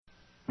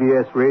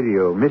SBS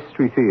Radio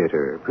Mystery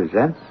Theater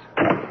presents...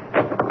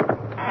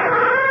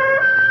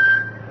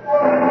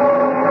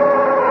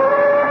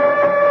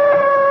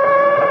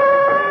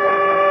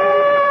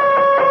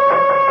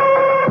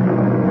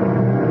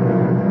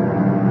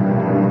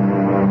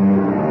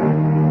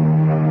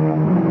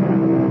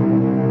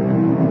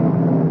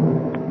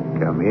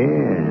 Come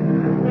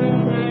in.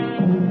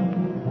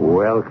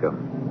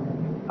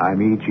 Welcome. I'm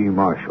E.G.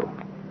 Marshall.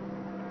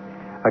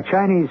 A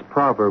Chinese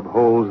proverb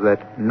holds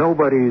that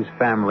nobody's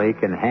family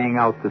can hang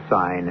out the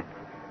sign,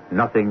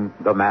 "Nothing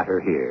the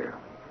matter here."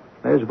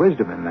 There's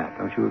wisdom in that,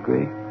 don't you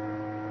agree?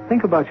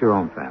 Think about your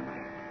own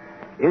family.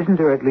 Isn't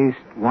there at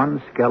least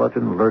one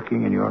skeleton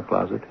lurking in your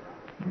closet?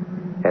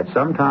 At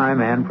some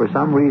time and for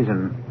some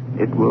reason,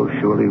 it will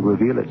surely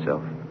reveal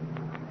itself.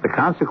 The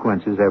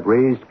consequences have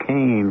raised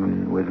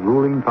Cain with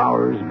ruling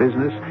powers,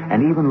 business,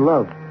 and even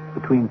love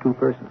between two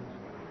persons.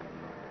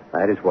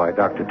 That is why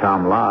Dr.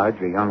 Tom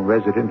Lodge, a young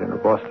resident in a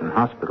Boston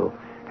hospital,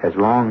 has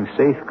long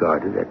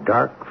safeguarded a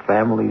dark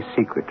family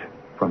secret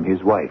from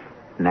his wife,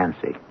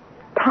 Nancy.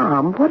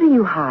 Tom, what are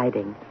you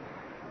hiding?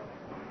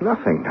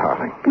 Nothing,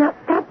 darling. Now,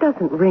 that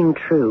doesn't ring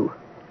true.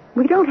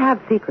 We don't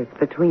have secrets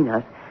between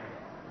us.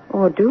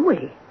 Or do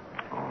we?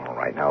 All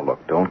right, now,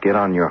 look, don't get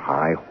on your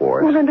high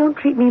horse. Well, then don't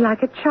treat me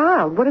like a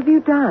child. What have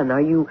you done?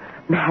 Are you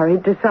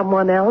married to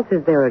someone else?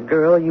 Is there a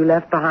girl you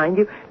left behind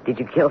you? Did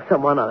you kill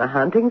someone on a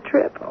hunting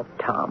trip? Oh,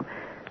 Tom,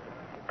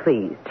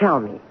 please, tell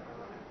me.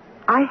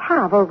 I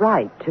have a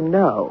right to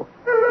know.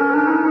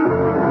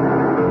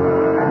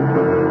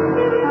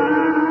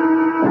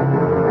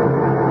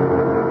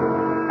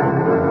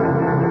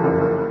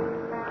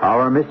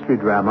 Our mystery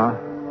drama,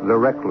 The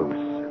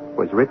Recluse,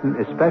 was written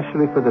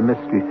especially for the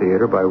Mystery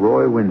Theater by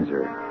Roy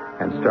Windsor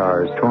and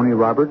stars Tony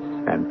Roberts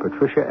and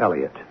Patricia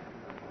Elliott.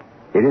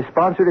 It is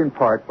sponsored in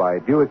part by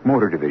Buick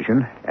Motor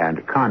Division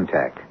and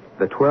Contact,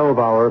 the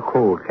 12-hour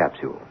cold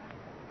capsule.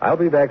 I'll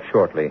be back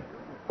shortly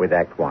with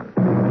Act One.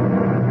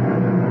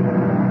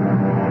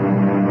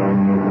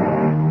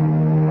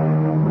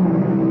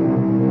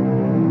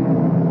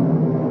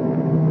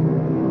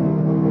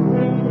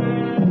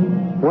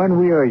 When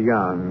we are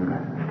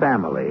young,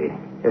 family,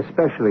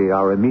 especially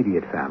our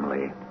immediate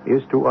family,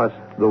 is to us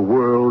the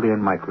world in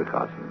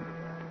microcosm.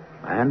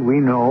 And we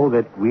know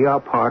that we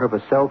are part of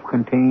a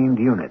self-contained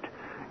unit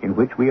in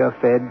which we are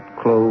fed,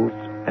 clothed,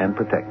 and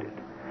protected.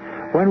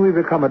 When we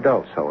become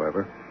adults,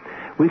 however,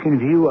 we can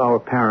view our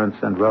parents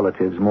and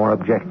relatives more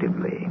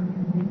objectively.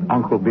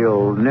 Uncle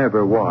Bill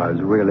never was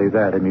really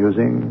that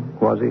amusing,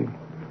 was he?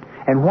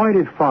 And why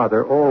did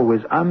Father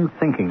always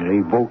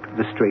unthinkingly vote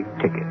the straight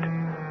ticket?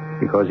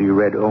 Because he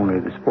read only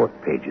the sport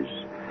pages.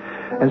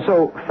 And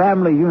so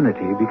family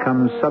unity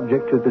becomes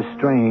subject to the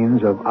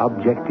strains of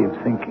objective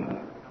thinking,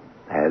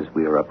 as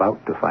we are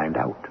about to find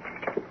out.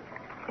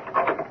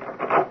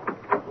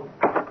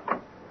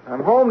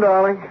 I'm home,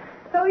 darling.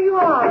 So you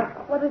are.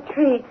 What a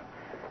treat.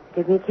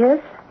 Give me a kiss?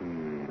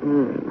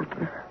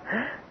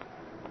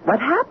 What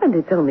happened?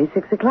 It's only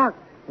 6 o'clock.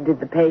 Did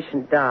the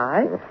patient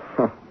die?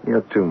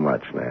 You're too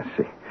much,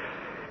 Nancy.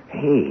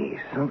 Hey,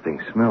 something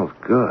smells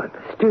good.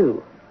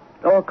 Stew.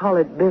 Or call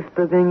it beef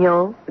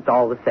bourguignon. It's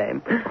all the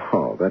same.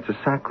 Oh, that's a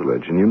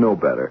sacrilege, and you know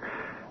better.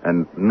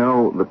 And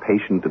no, the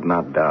patient did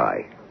not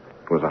die.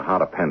 It was a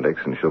hot appendix,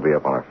 and she'll be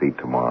up on her feet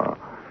tomorrow.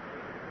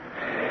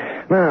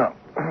 Now,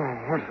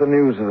 what's the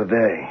news of the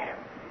day?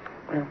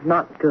 Well,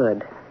 not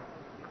good.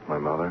 My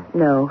mother?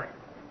 No,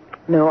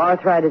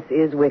 arthritis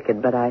is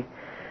wicked, but I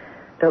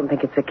don't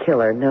think it's a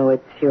killer. No,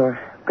 it's your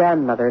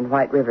grandmother in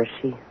White River.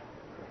 She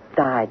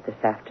died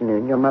this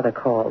afternoon. Your mother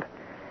called.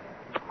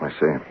 I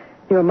see.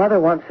 Your mother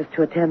wants us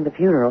to attend the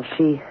funeral.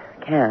 She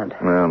can't.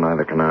 Well,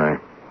 neither can I.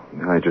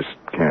 I just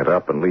can't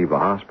up and leave the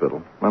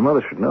hospital. My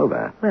mother should know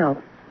that. Well,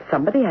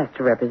 somebody has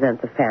to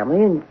represent the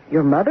family, and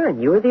your mother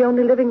and you are the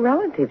only living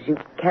relatives. You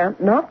can't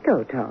not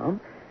go,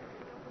 Tom.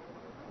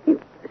 You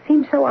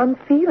seem so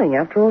unfeeling.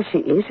 After all, she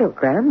is your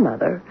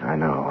grandmother. I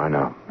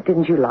know.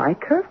 Didn't you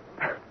like her?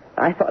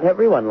 I thought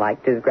everyone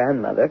liked his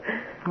grandmother.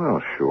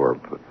 Well, sure,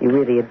 but... You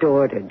really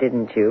adored her,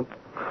 didn't you?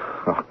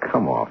 Oh,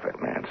 come off it,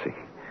 Nancy.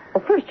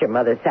 Well, first your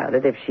mother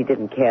sounded if she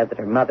didn't care that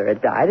her mother had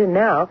died, and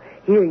now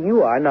here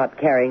you are not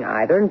caring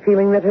either and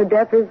feeling that her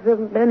death is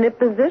an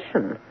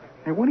imposition.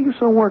 Hey, what are you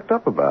so worked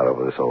up about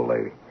over this old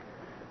lady?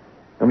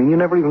 I mean, you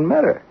never even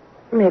met her.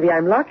 Maybe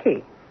I'm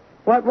lucky.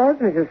 What was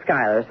Mrs.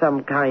 Schuyler,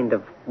 some kind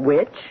of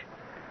witch?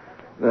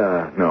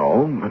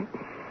 No, but...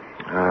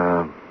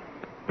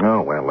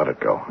 oh, well, let it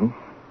go.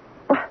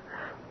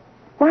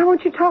 Why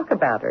won't you talk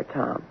about her,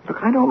 Tom?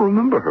 Look, I don't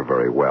remember her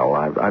very well.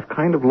 I've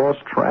kind of lost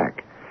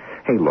track.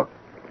 Hey, look,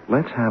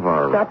 let's have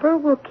our... Supper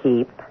will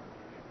keep.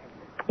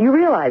 You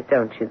realize,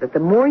 don't you, that the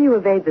more you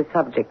evade the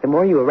subject, the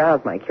more you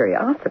arouse my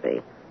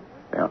curiosity.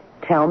 Now,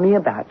 tell me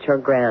about your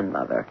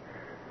grandmother.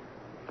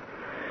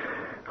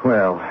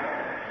 Well,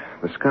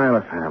 the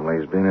Schuyler family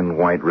has been in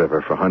White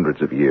River for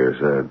hundreds of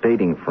years,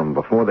 dating from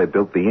before they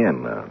built the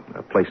inn,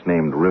 a place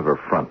named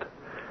Riverfront.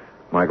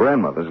 My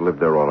grandmother's lived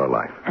there all her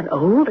life. An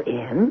old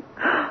inn?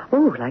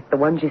 Ooh, like the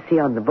ones you see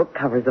on the book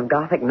covers of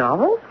Gothic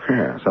novels?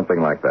 Yeah,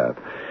 something like that.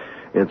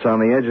 It's on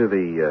the edge of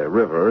the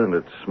river, and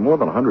it's more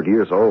than 100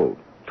 years old.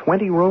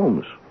 20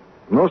 rooms.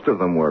 Most of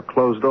them were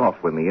closed off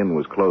when the inn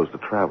was closed to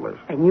travelers.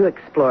 And you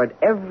explored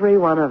every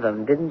one of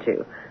them, didn't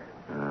you?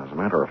 As a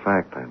matter of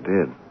fact, I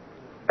did.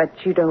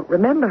 But you don't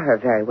remember her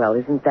very well.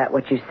 Isn't that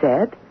what you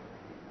said?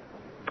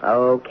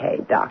 Okay,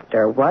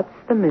 Doctor, what's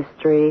the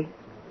mystery?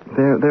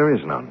 There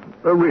is none.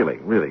 Really.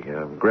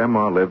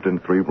 Grandma lived in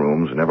 3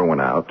 rooms and never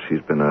went out.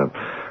 She's been a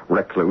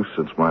recluse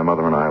since my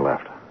mother and I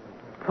left.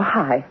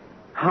 Why?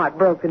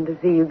 Heartbroken to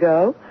see you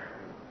go?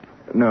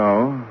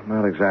 No,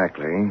 not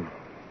exactly.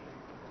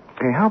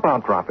 Hey, how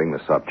about dropping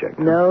the subject?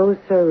 No,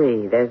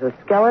 siree. There's a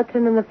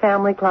skeleton in the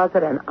family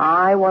closet, and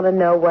I want to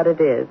know what it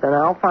is, and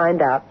I'll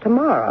find out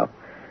tomorrow.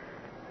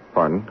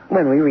 Pardon?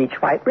 When we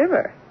reach White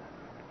River.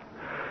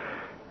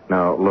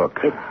 Now, look.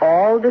 It's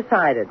all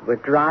decided. We're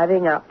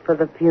driving up for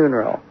the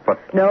funeral. But...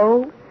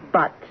 No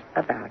but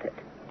about it.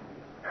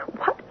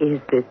 What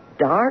is this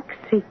dark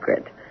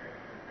secret?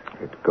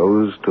 It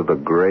goes to the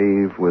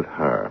grave with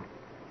her.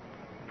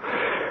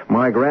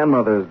 My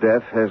grandmother's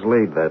death has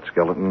laid that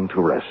skeleton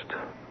to rest.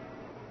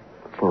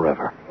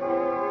 Forever.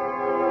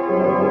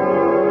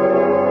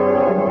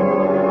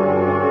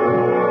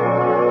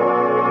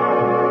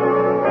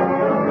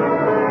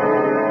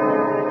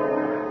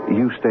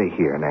 You stay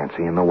here,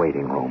 Nancy, in the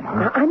waiting room, huh?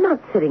 Now, I'm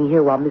not sitting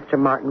here while Mr.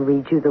 Martin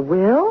reads you the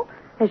will.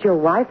 As your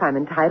wife, I'm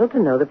entitled to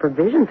know the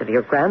provisions of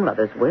your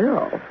grandmother's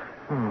will.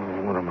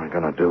 Oh, what am I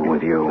going to do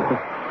with you?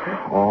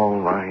 All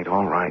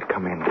right.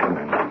 Come in.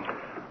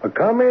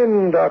 Come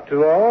in, Dr.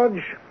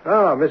 Lodge.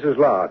 Ah, Mrs.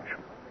 Lodge.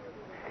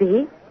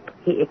 See?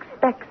 He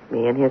expects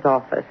me in his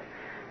office.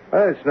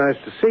 Well, it's nice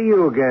to see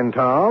you again,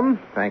 Tom.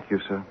 Thank you,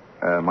 sir.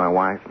 My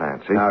wife,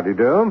 Nancy. How do you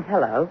do?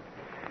 Hello.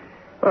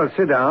 Well,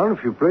 sit down,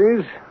 if you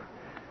please.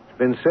 It's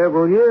been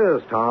several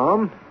years,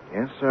 Tom.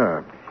 Yes,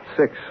 sir.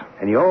 6.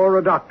 And you're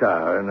a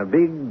doctor in a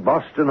big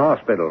Boston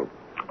hospital.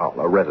 Oh,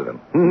 a resident.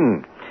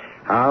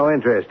 How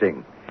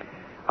interesting.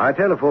 I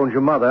telephoned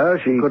your mother.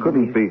 She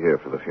couldn't be here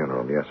for the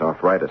funeral. Yes,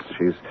 arthritis.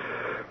 She's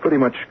pretty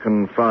much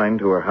confined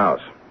to her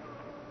house.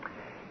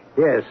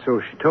 Yes, so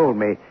she told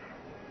me.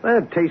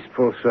 A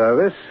tasteful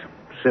service.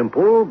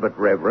 Simple, but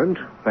reverent.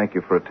 Thank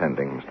you for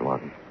attending, Mr.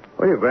 Martin.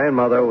 Well, your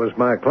grandmother was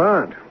my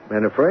client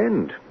and a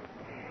friend.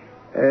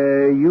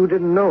 You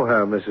didn't know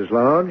her, Mrs.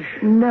 Lodge?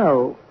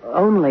 No,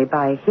 only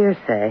by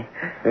hearsay.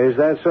 Is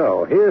that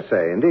so?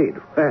 Hearsay, indeed.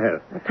 Well,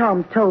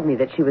 Tom's told me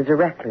that she was a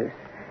recluse.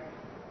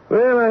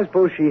 Well, I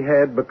suppose she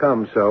had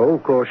become so.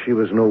 Of course, she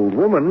was an old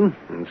woman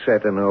and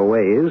set in her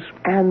ways.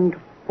 And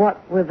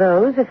what were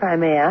those, if I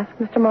may ask,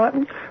 Mr.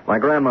 Martin? My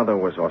grandmother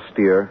was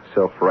austere,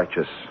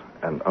 self-righteous,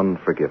 and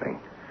unforgiving.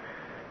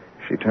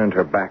 She turned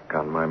her back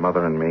on my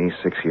mother and me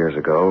 6 years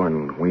ago,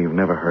 and we've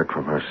never heard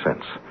from her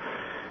since.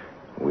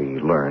 We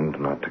learned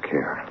not to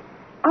care.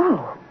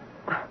 Oh.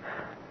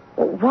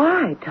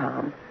 Why,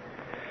 Tom?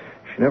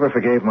 She never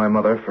forgave my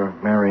mother for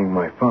marrying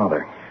my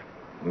father.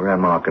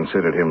 Grandma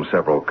considered him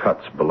several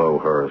cuts below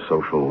her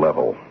social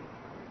level.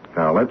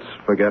 Now, let's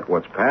forget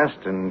what's past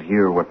and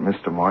hear what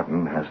Mr.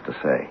 Martin has to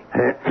say.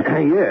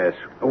 Yes.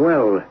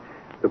 Well,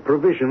 the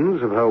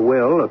provisions of her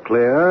will are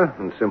clear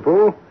and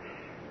simple.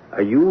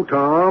 You,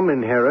 Tom,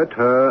 inherit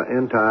her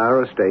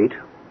entire estate.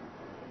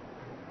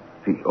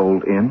 The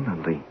old inn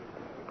and the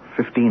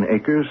 15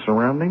 acres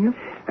surrounding it?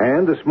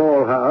 And the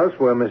small house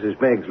where Mrs.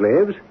 Meggs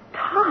lives.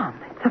 Tom,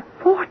 it's a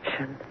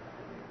fortune.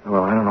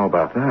 Well, I don't know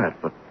about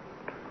that, but...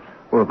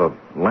 Well, the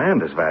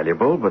land is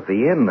valuable, but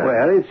the inn...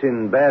 Well, it's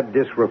in bad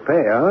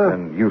disrepair.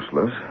 And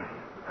useless.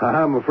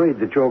 I'm afraid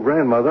that your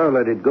grandmother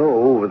let it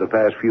go over the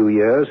past few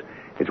years.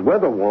 It's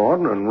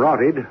weather-worn and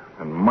rotted.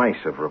 And mice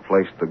have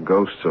replaced the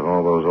ghosts of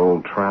all those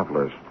old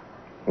travelers.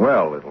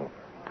 Well, it'll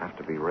have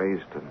to be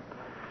raised and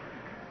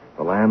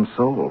the land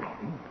sold.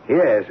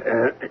 Yes.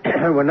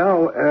 Well,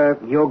 now,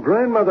 your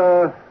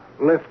grandmother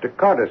left a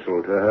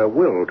codicil to her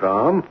will,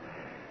 Tom,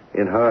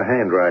 in her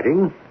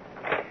handwriting.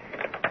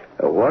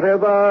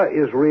 Whatever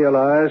is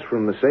realized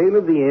from the sale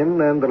of the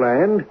inn and the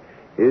land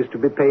is to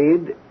be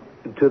paid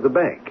to the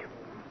bank.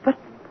 But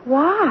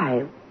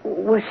why?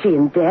 Was she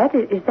in debt?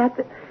 Is that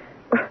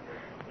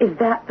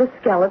the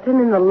skeleton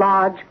in the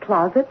large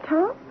closet,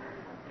 Tom?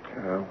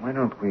 Why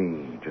don't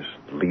we just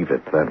leave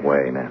it that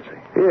way, Nancy?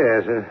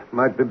 Yes,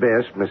 might be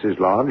best, Mrs.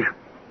 Lodge.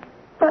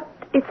 But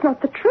it's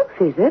not the truth,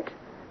 is it?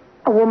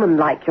 A woman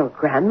like your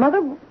grandmother,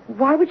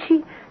 why would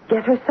she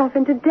get herself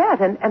into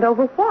debt and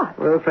over what?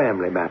 A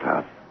family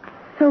matter.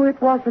 So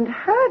it wasn't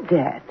her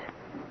debt.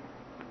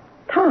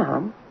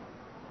 Tom,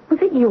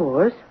 was it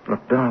yours?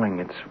 Look, darling,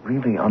 it's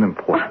really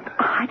unimportant.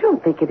 I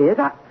don't think it is.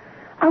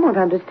 I want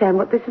to understand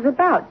what this is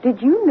about.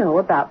 Did you know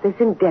about this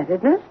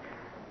indebtedness?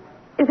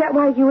 Is that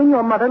why you and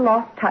your mother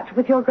lost touch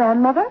with your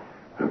grandmother?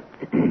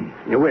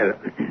 Well,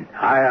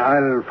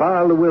 I'll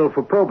file the will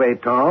for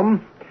probate,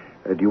 Tom.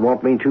 Do you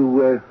want me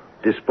to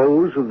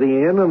dispose of the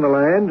inn and the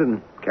land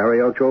and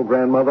carry out your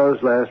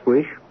grandmother's last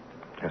wish?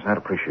 Yes, I'd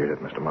appreciate it,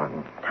 Mr.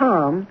 Martin.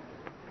 Tom,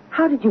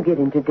 how did you get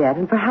into debt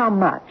and for how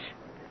much?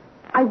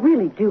 I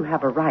really do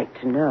have a right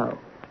to know.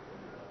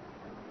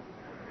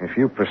 If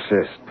you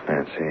persist,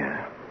 Nancy,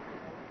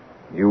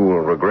 you will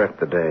regret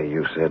the day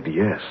you said,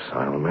 yes,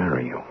 I'll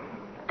marry you.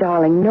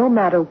 Darling, no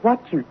matter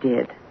what you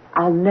did,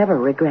 I'll never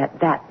regret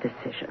that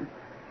decision.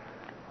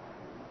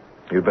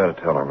 You'd better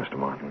tell her, Mr.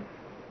 Martin.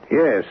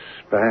 Yes,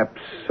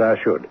 perhaps I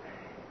should.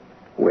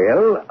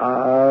 Well,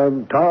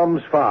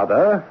 Tom's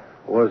father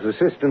was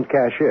assistant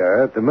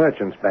cashier at the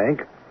Merchants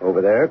Bank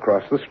over there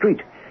across the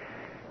street.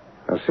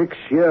 Now, 6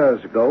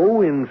 years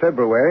ago, in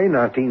February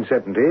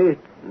 1970,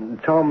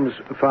 Tom's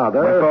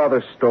father... My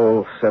father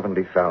stole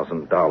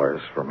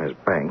 $70,000 from his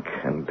bank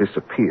and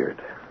disappeared,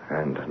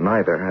 and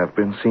neither have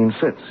been seen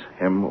since,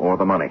 him or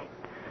the money.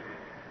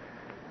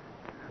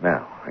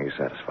 Now, are you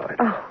satisfied?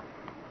 Oh,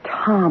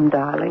 Tom,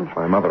 darling.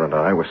 My mother and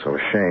I were so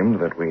ashamed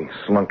that we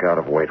slunk out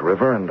of White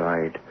River, and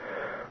I'd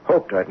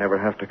hoped I'd never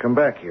have to come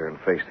back here and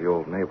face the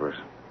old neighbors.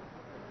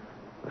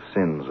 The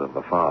sins of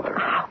the father.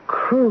 How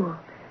cruel.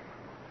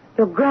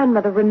 Your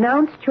grandmother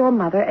renounced your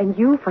mother and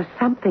you for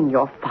something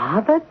your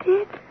father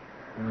did?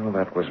 Well,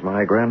 that was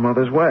my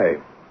grandmother's way.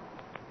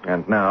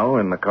 And now,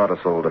 in the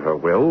codicil to her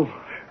will,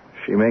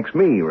 she makes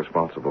me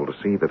responsible to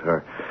see that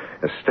her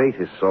estate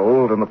is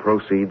sold and the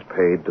proceeds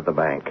paid to the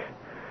bank.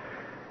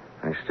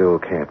 I still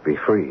can't be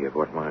free of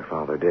what my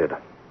father did.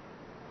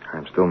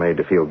 I'm still made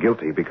to feel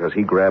guilty because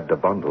he grabbed a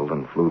bundle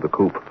and flew the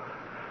coop.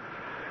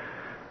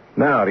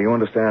 Now, do you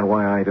understand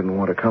why I didn't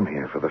want to come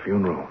here for the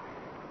funeral?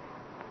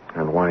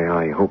 And why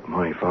I hope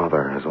my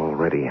father has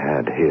already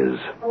had his.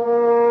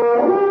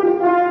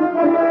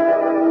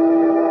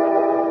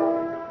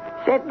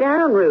 Sit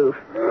down, Ruth.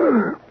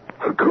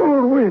 A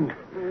cold wind.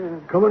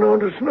 Coming on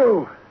to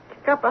snow.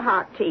 A cup of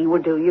hot tea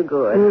will do you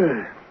good.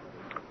 Yeah.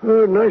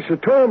 Nice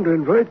of Tom to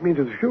invite me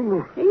to the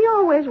funeral. He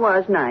always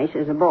was nice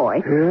as a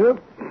boy. Yeah,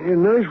 a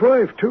nice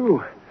wife,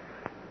 too.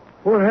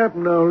 What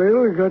happened now,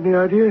 Lil? You got any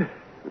idea?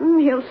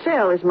 He'll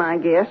sell, is my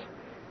guess.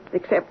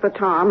 Except for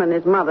Tom and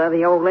his mother,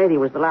 the old lady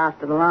was the last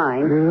of the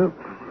line. Yeah,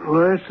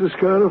 well, that's the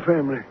Schuyler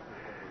family.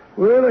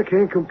 Well, I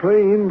can't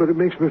complain, but it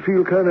makes me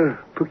feel kind of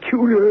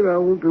peculiar that I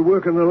won't be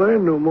working the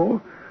land no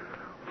more.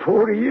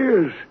 40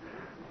 years.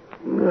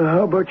 Now,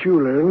 how about you,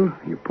 Lil?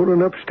 You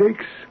pulling up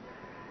stakes?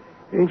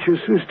 Ain't your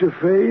sister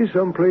Faye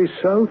someplace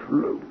south?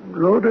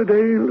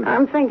 Lauderdale?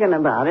 I'm thinking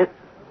about it.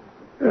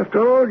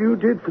 After all you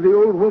did for the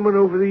old woman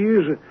over the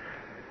years,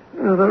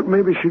 I thought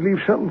maybe she'd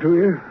leave something to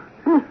you.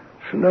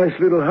 It's a nice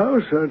little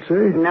house, I'd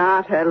say.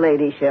 Not her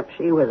ladyship.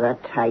 She was a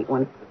tight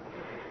one.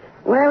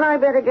 Well, I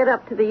better get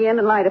up to the inn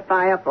and light a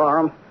fire for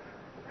him.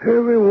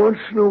 Every once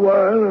in a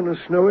while on a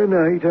snowy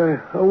night,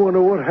 I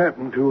wonder what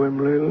happened to him,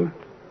 Lil.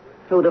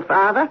 Who, the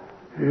father?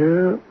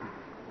 Yeah.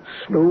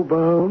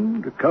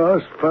 Snowbound. The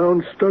car's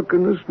found stuck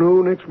in the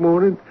snow next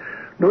morning.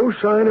 No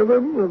sign of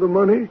him or the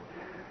money.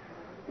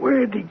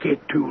 Where'd he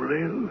get to,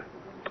 Lil?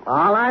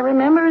 All I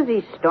remember is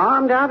he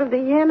stormed out of the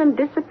inn and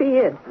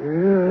disappeared.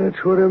 Yeah,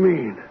 that's what I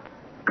mean.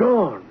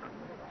 Gone.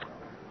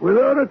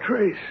 Without a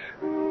trace.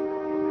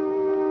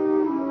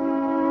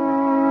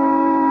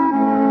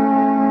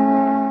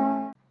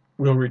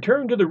 We'll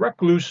return to the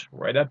Recluse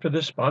right after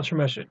this sponsor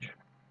message.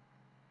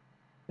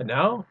 And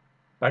now,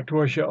 back to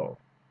our show.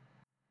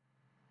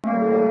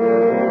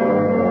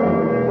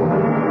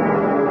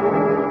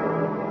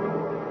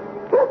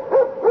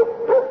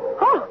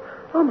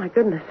 Oh, my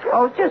goodness.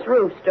 Oh, it's just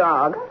Ruth's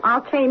dog.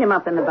 I'll chain him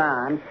up in the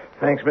barn.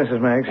 Thanks,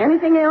 Mrs. Meggs.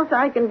 Anything else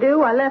I can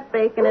do? I left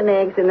bacon and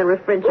eggs in the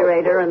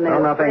refrigerator and No,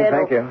 nothing, bread.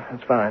 thank you.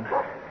 It's fine.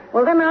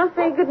 Well, then I'll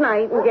say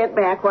goodnight and get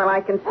back while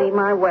I can see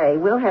my way.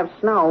 We'll have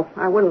snow.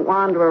 I wouldn't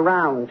wander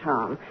around,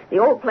 Tom. The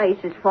old place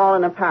is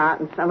falling apart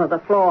and some of the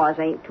floors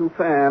ain't too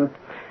firm.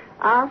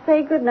 I'll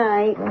say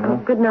goodnight. Mm-hmm. Oh,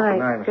 good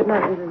night. Good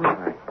night, Good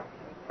night, Mrs.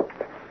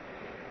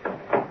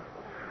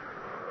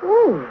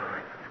 Ooh,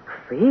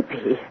 it's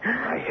creepy.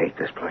 I hate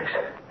this place.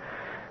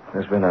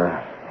 There's been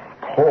a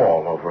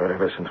pall over it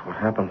ever since what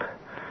happened.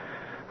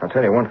 I'll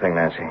tell you one thing,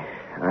 Nancy.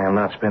 I am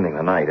not spending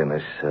the night in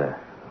this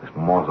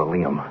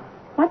mausoleum.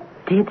 What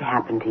did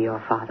happen to your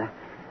father?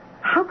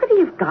 How could he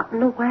have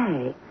gotten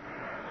away?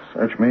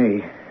 Search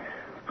me.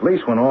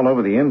 Police went all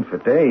over the inn for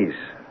days.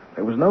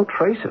 There was no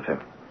trace of him.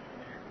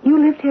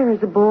 You lived here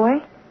as a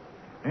boy?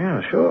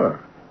 Yeah, sure.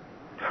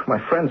 My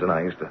friends and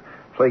I used to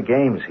play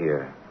games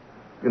here.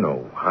 You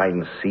know, hide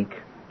and seek.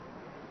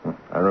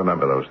 I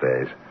remember those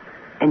days.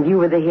 And you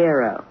were the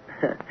hero.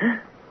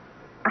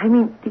 I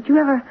mean, did you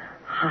ever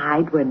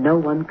hide where no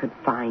one could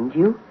find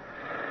you?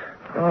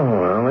 Oh,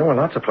 well, there were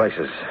lots of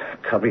places.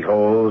 Cubby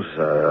holes,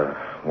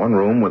 one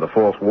room with a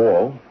false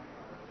wall,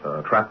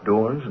 trap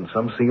doors and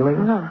some ceilings.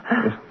 Oh.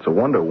 It's a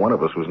wonder one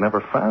of us was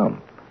never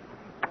found.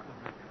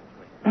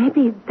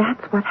 Maybe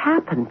that's what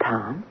happened,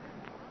 Tom.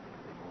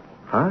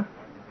 Huh?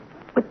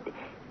 But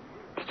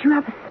did you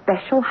have a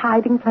special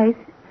hiding place?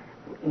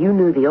 You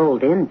knew the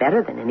old inn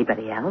better than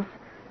anybody else.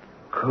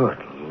 Good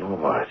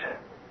Lord.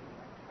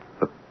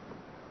 The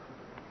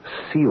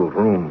sealed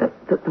room.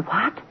 The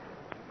what?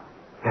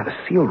 Yeah, the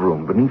sealed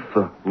room beneath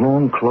the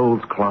long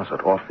clothes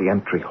closet off the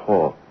entry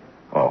hall.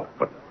 Oh,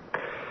 but...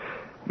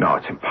 No,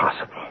 it's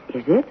impossible.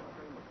 Is it?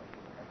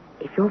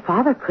 If your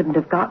father couldn't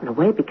have gotten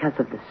away because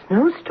of the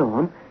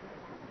snowstorm,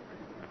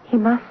 he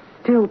must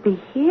still be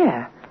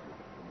here.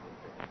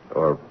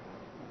 Or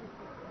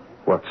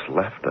what's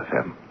left of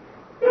him.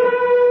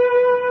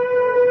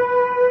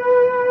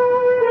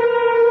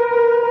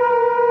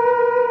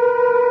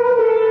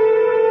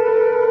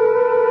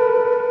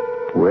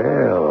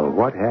 Well,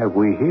 what have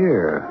we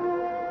here?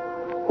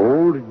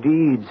 Old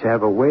deeds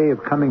have a way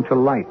of coming to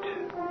light,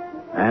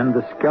 and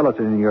the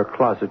skeleton in your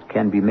closet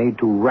can be made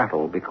to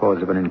rattle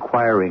because of an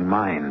inquiring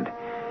mind.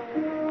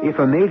 If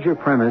a major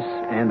premise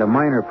and a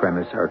minor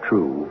premise are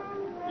true,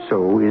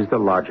 so is the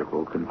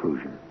logical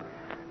conclusion.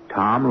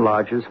 Tom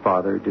Lodge's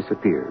father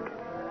disappeared.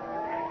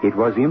 It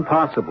was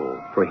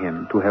impossible for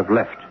him to have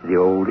left the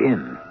old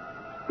inn.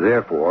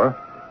 Therefore,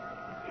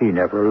 he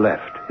never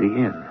left the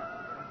inn.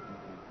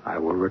 I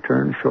will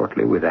return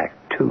shortly with Act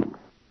 2.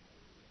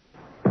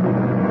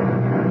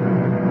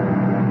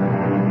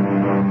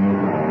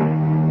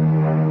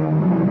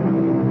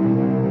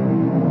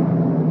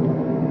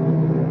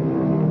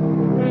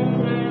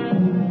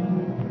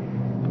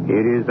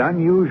 It is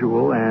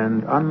unusual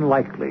and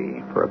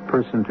unlikely for a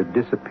person to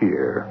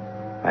disappear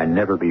and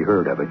never be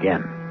heard of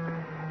again.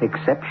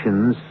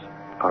 Exceptions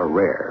are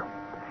rare.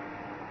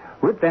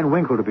 Rip Van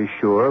Winkle, to be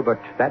sure, but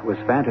that was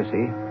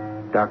fantasy.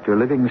 Dr.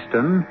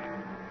 Livingston,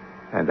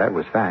 and that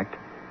was fact.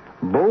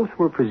 Both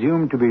were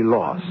presumed to be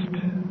lost,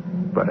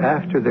 but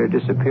after their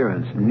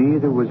disappearance,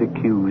 neither was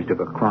accused of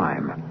a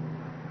crime.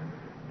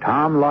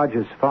 Tom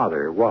Lodge's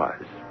father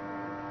was.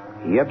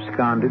 He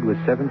absconded with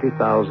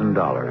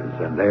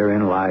 $70,000, and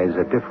therein lies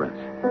a difference.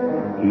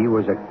 He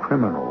was a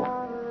criminal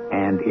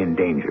and in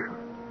danger.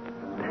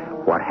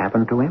 What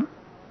happened to him?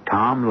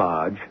 Tom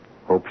Lodge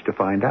hopes to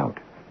find out.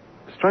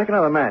 Strike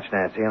another match,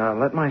 Nancy, and I'll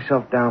let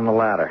myself down the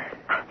ladder.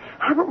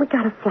 Haven't we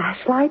got a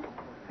flashlight?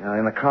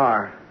 In the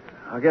car.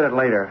 I'll get it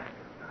later.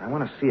 I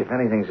want to see if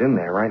anything's in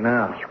there right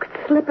now. You could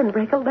slip and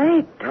break a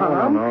leg,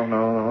 Tom.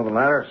 No. The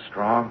ladder's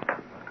strong.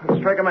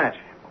 Strike a match.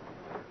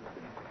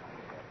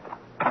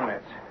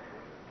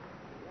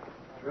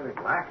 It's really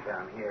black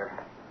down here.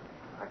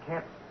 I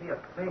can't see a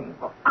thing.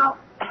 I'll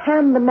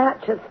hand the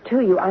matches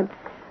to you. I'm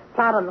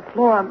flat on the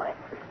floor on my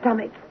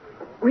stomach.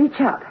 Reach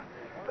up.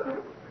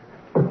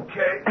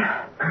 Okay.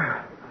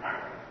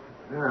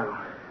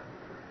 Now,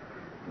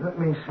 let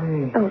me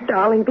see. Oh,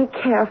 darling, be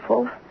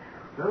careful.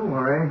 Don't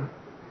worry.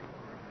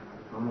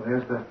 Oh,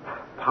 there's the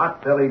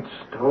pot-bellied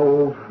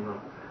stove and the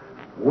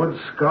wood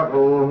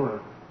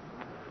scuttle,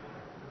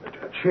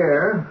 a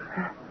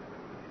chair,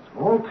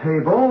 small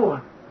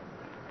table,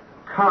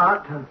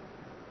 cot, and...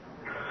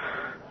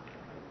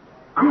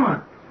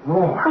 Good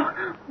Lord.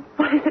 Oh,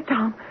 what is it,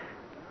 Tom?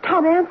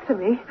 Tom, answer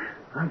me.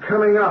 I'm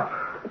coming up.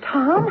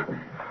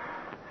 Tom?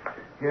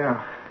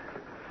 Yeah.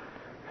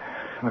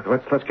 Look,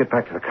 let's get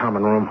back to the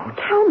common room.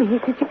 Tell me,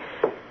 did you...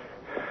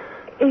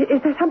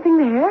 Is there something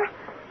there?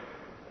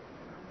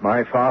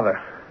 My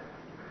father.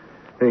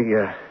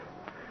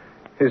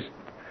 His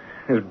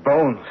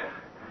bones.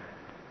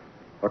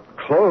 A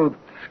clothed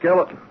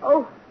skeleton.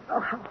 Oh,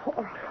 how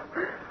horrible.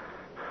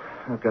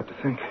 I've got to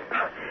think.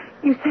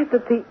 You said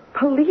that the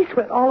police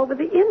went all over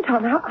the inn,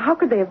 Tom. How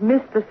could they have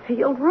missed the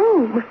sealed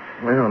room?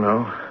 I don't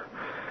know.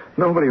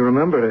 Nobody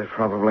remembered it,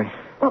 probably.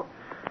 Well,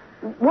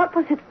 what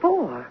was it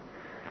for?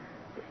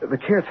 The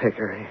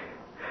caretaker,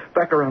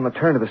 back around the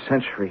turn of the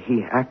century,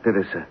 he acted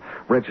as a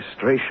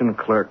registration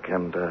clerk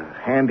and a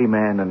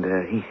handyman, and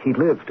he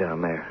lived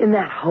down there. In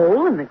that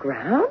hole in the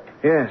ground?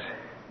 Yes.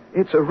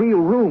 It's a real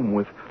room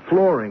with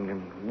flooring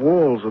and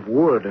walls of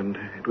wood, and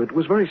it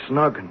was very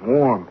snug and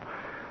warm.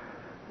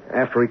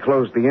 After he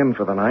closed the inn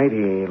for the night,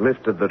 he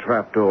lifted the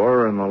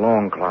trapdoor in the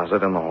long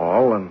closet in the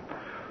hall and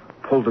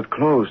pulled it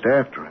closed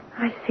after him.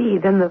 I see.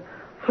 Then the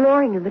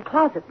flooring in the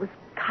closet was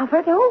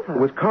covered over.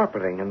 With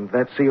carpeting, and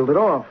that sealed it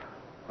off.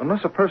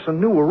 Unless a person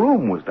knew a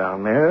room was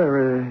down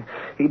there,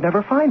 he'd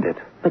never find it.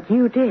 But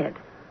you did,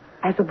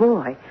 as a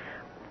boy.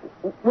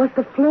 Was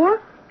the floor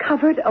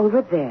covered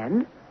over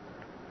then?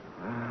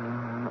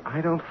 I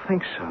don't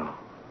think so.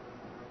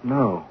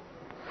 No.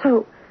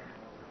 So,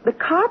 the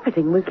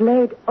carpeting was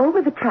laid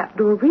over the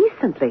trapdoor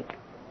recently.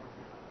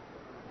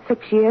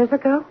 6 years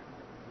ago?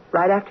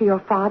 Right after your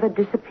father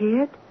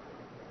disappeared?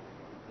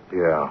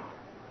 Yeah.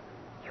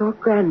 Your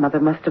grandmother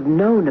must have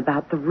known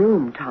about the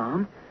room,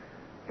 Tom.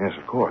 Yes,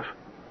 of course.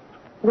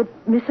 Would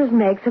Mrs.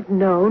 Meggs have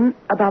known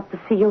about the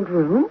sealed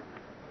room?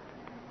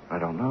 I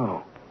don't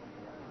know.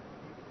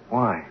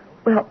 Why?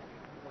 Well,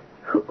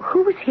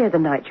 who was here the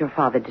night your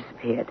father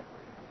disappeared?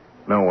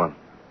 No one.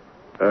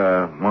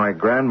 My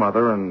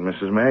grandmother and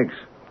Mrs. Meggs.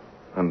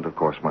 And, of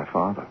course, my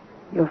father.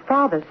 Your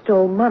father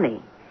stole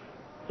money.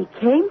 He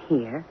came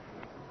here,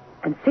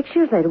 and 6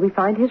 years later we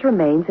find his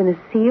remains in a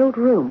sealed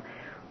room.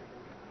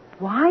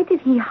 Why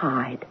did he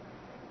hide?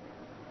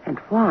 And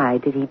why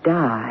did he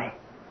die?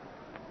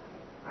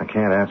 I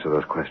can't answer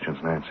those questions,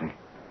 Nancy.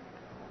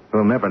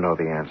 We'll never know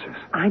the answers.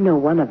 I know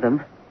one of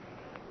them.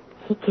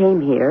 He came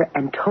here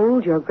and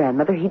told your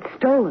grandmother he'd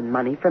stolen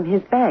money from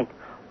his bank.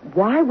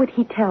 Why would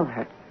he tell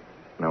her?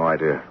 No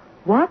idea.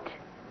 What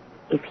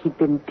if he'd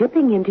been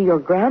dipping into your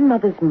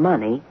grandmother's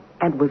money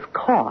and was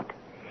caught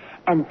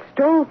and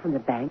stole from the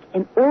bank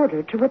in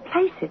order to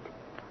replace it.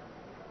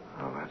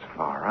 Oh, that's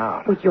far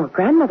out. Well, your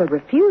grandmother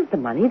refused the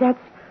money. That's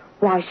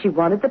why she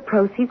wanted the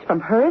proceeds from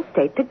her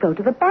estate to go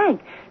to the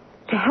bank,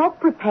 to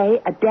help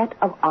repay a debt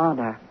of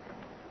honor.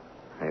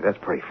 Hey, that's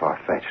pretty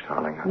far-fetched,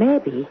 darling.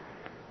 Maybe.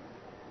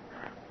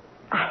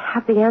 I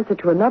have the answer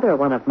to another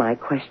one of my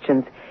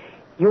questions.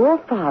 Your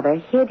father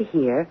hid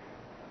here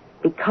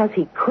because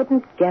he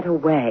couldn't get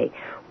away.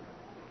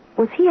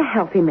 Was he a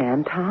healthy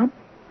man, Tom?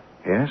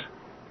 Yes?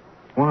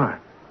 Why?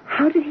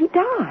 How did he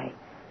die?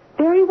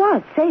 There he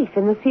was, safe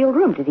in the sealed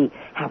room. Did he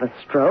have a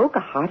stroke, a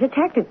heart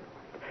attack? Did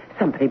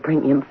somebody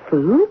bring him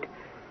food?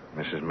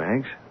 Mrs.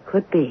 Meggs?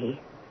 Could be.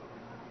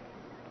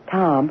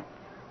 Tom,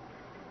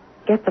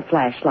 get the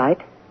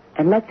flashlight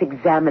and let's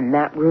examine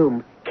that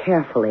room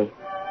carefully.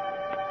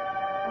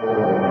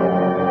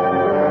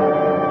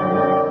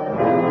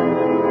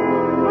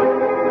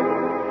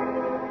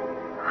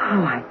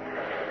 Oh, I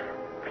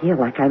feel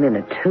like I'm in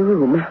a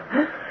tomb.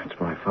 It's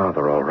my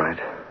father, all right.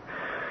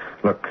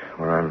 Look,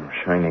 where I'm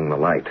shining the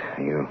light.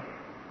 You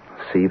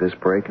see this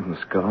break in the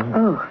skull?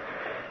 Oh.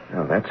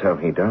 Now, that's how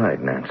he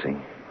died, Nancy.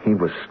 He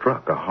was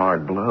struck a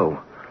hard blow.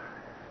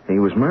 He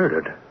was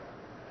murdered.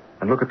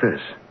 And look at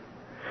this.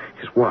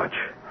 His watch.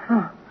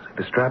 Huh.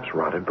 The strap's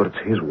rotted, but it's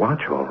his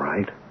watch, all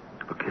right.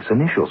 Look, his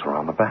initials are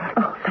on the back.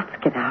 Oh,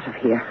 let's get out of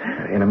here.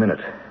 In a minute.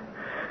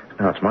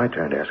 Now it's my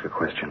turn to ask a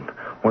question.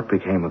 What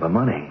became of the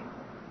money?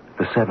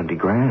 The 70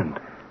 grand.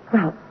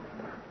 Well,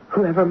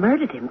 whoever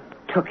murdered him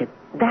took it.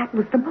 That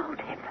was the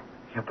motive.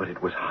 Yeah, but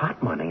it was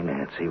hot money,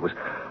 Nancy. It was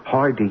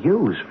hard to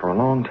use for a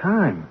long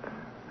time.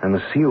 And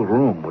the sealed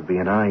room would be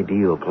an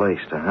ideal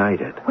place to hide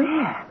it.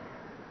 Where?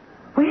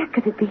 Where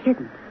could it be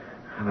hidden?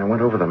 And I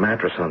went over the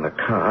mattress on the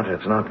cot.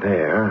 It's not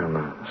there. And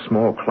the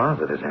small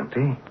closet is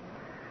empty.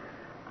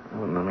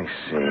 Oh, let me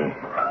see.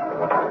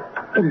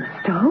 In the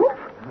stove?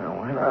 No,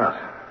 why not?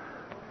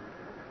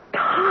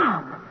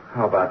 Tom!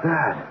 How about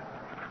that?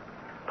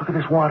 Look at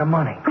this wad of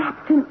money.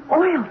 Wrapped in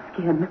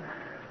oilskin.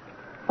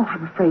 Oh,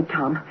 I'm afraid,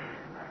 Tom.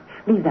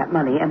 Leave that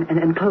money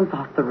and close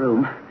off the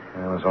room.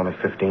 Well, there's only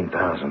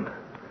 15,000.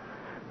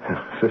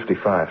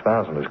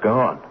 55,000 is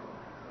gone.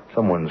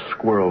 Someone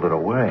squirreled it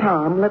away.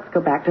 Tom, let's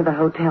go back to the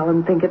hotel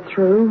and think it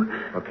through.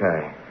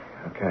 Okay.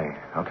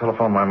 I'll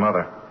telephone my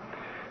mother.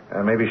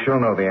 Maybe she'll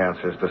know the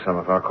answers to some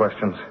of our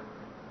questions.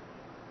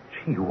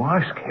 Gee, you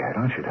are scared,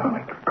 aren't you,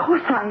 darling? Of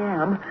course I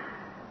am.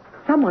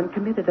 Someone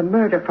committed a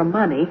murder for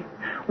money.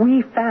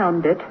 We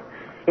found it.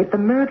 If the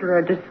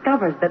murderer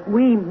discovers that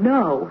we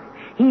know,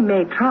 he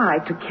may try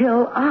to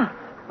kill us.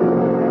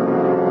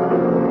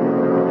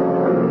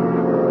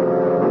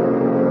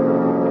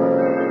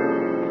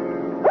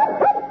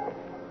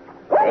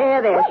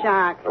 There,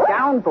 Shark.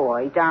 Down,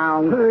 boy,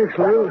 down. Thanks,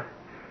 Lil.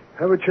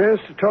 Have a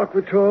chance to talk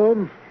with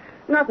Tom?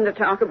 Nothing to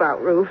talk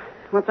about, Ruth.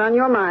 What's on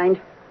your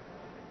mind?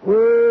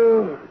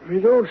 Well, if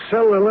you don't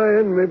sell the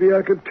land, maybe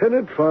I could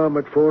tenant farm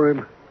it for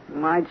him.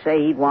 I'd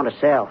say he'd want to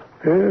sell.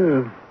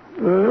 Yeah.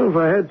 Well, if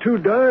I had 2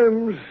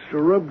 dimes to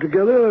rub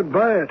together, I'd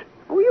buy it.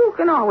 Oh, you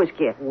can always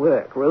get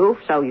work, Ruth,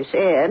 so you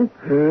said.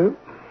 Yeah.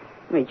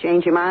 You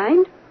change your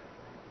mind?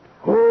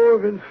 Oh,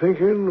 I've been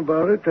thinking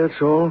about it,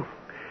 that's all.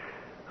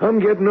 I'm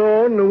getting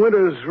on. The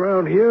winters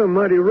around here are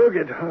mighty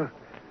rugged. I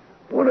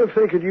wonder if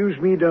they could use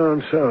me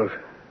down south.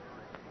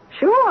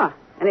 Sure.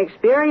 An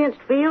experienced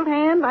field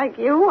hand like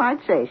you, I'd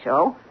say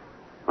so.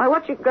 Why,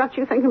 what got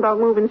you thinking about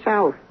moving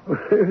south?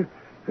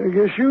 I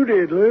guess you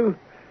did, Lil.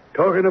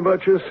 Talking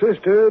about your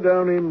sister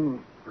down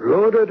in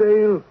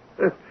Lauderdale.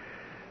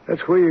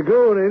 That's where you're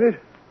going, ain't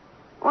it?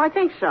 Oh, I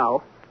think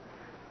so.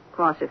 Of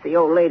course, if the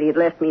old lady had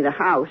left me the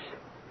house.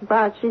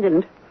 But she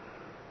didn't.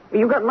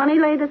 You got money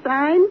laid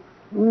aside?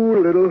 Ooh,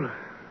 a little.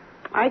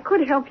 I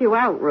could help you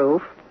out,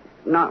 Ruth.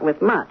 Not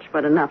with much,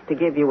 but enough to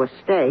give you a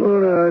stake. Oh,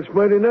 no, it's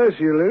mighty nice of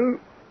you,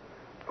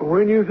 Lil.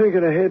 When you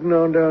thinking of heading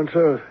on down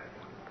south?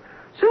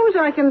 Soon as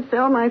I can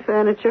sell my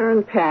furniture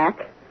and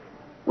pack,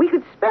 we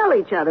could spell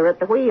each other at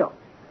the wheel.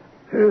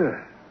 Yeah.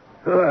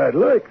 Oh, I'd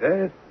like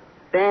that.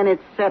 Then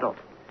it's settled.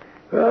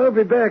 I'll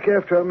be back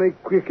after I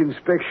make quick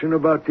inspection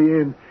about the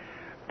inn.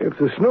 If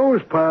the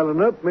snow's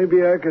piling up,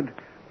 maybe I could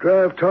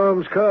drive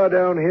Tom's car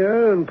down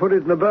here and put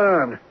it in the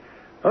barn.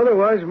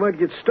 Otherwise, it might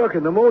get stuck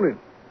in the morning.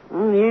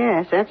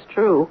 Yes, that's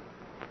true.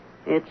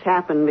 It's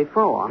happened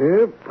before.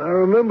 Yep, I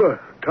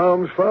remember.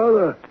 Tom's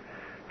father.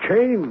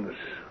 Chains.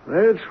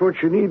 That's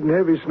what you need in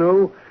heavy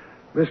snow.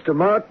 Mr.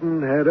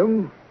 Martin had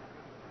 'em.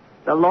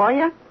 The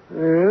lawyer?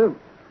 Yeah.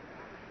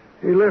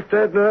 He left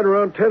that night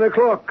around 10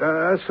 o'clock.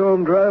 I saw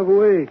him drive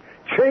away.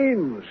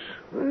 Chains.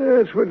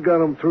 That's what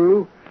got him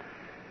through.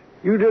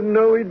 You didn't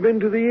know he'd been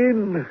to the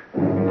inn.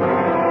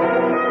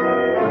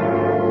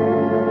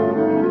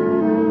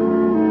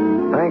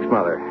 Thanks,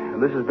 Mother.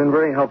 This has been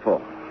very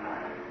helpful.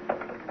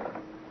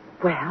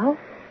 Well?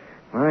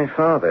 My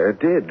father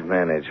did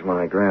manage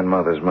my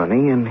grandmother's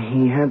money, and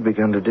he had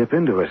begun to dip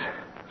into it.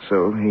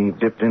 So he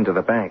dipped into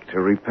the bank to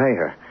repay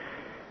her.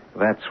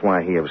 That's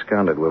why he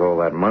absconded with all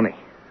that money.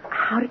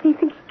 How did he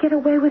think he'd get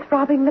away with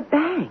robbing the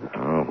bank?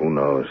 Oh, who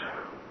knows?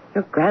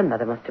 Your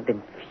grandmother must have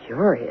been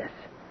furious.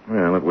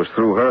 Well, it was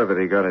through her that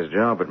he got his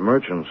job at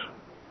Merchant's.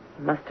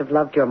 He must have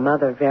loved your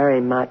mother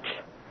very much.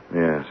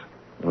 Yes.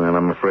 Well,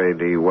 I'm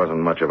afraid he wasn't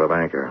much of a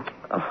banker.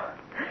 Oh,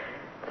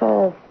 it's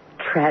all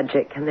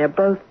tragic, and they're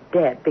both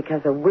dead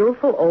because a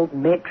willful old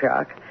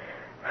matriarch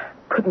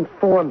couldn't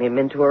form him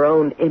into her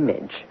own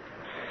image.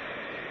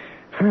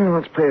 Well,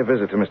 let's pay a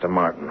visit to Mr.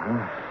 Martin.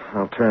 Huh?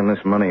 I'll turn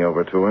this money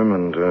over to him,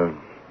 and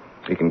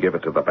he can give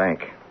it to the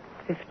bank.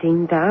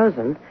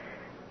 15,000?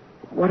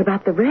 What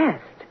about the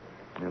rest?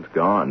 It's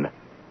gone.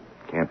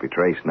 Can't be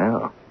traced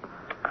now.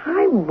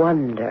 I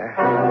wonder.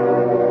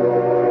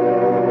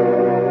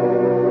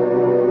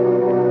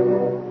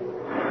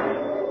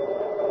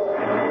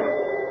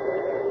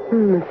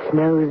 The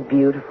snow is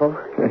beautiful.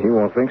 You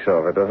won't think so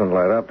if it doesn't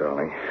light up,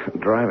 darling.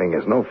 Driving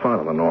is no fun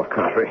in the North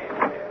Country.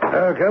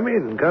 Come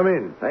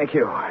in. Thank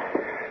you.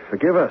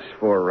 Forgive us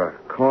for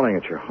calling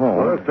at your home.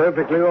 Well, it's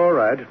perfectly all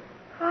right.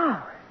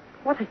 Oh,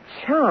 what a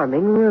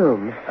charming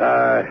room.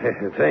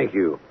 Thank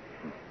you.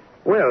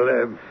 Well,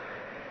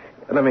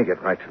 Let me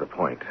get right to the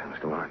point,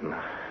 Mr. Martin.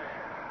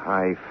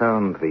 I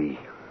found the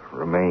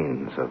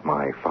remains of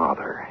my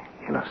father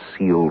in a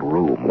sealed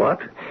room.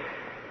 what?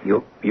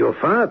 Your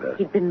father?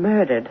 He'd been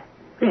murdered.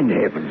 In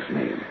heaven's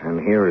name. And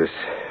here is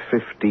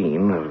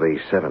 15 of the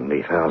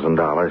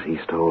 $70,000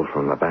 he stole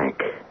from the bank.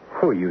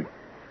 Oh, you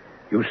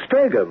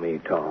stagger me,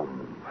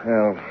 Tom.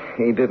 Well,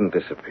 he didn't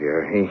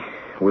disappear. He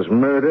was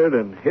murdered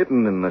and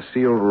hidden in the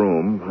sealed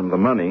room, and the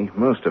money,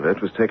 most of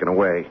it, was taken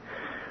away.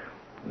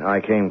 I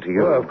came to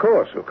you. Well, of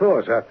course.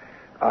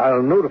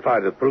 I'll notify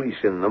the police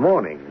in the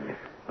morning.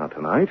 Not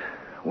tonight.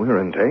 We're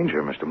in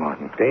danger, Mr.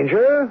 Martin.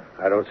 Danger?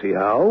 I don't see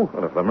how.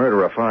 Well, if the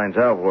murderer finds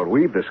out what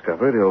we've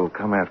discovered, he'll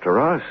come after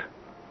us.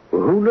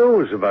 Well, who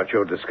knows about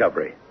your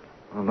discovery?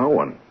 Well, no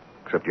one.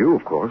 Except you,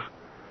 of course.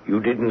 You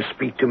didn't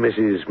speak to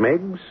Mrs.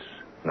 Meggs?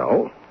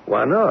 No.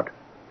 Why not?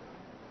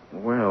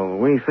 Well,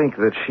 we think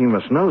that she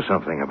must know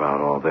something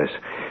about all this.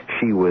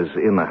 She was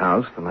in the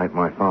house the night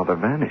my father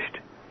vanished.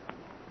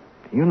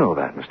 You know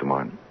that, Mr.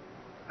 Martin.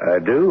 I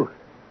do.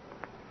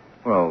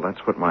 Well, that's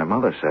what my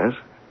mother says.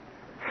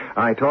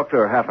 I talked to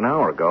her half an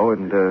hour ago,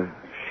 and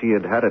she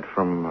had it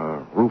from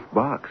Roof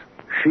Box.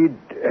 She'd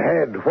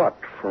had what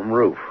from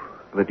Roof?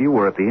 That you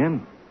were at the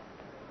inn.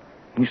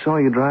 He saw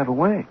you drive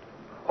away.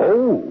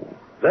 Oh,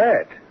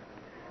 that.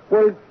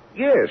 Well,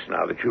 yes,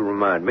 now that you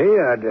remind me,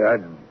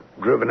 I'd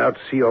driven out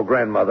to see your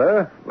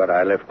grandmother, but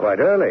I left quite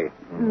early.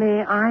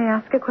 May I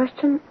ask a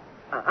question?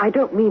 I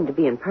don't mean to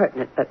be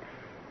impertinent, but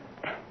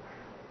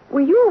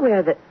were you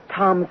aware that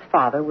Tom's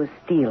father was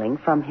stealing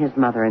from his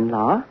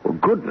mother-in-law? Well,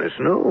 goodness,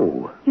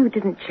 no. You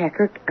didn't check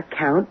her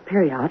account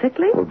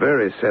periodically? Well,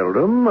 very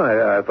seldom.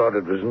 I thought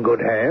it was in good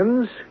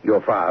hands.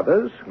 Your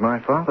father's. My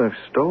father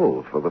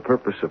stole for the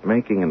purpose of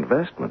making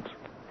investments.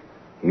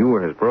 You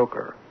were his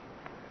broker.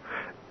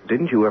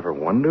 Didn't you ever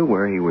wonder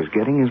where he was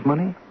getting his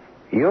money?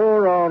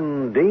 You're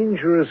on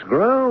dangerous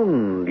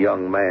ground,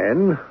 young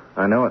man.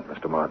 I know it,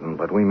 Mr. Martin,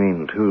 but we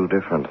mean two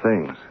different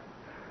things.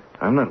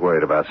 I'm not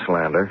worried about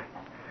slander.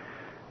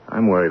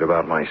 I'm worried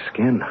about my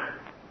skin.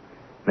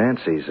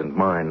 Nancy's and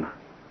mine.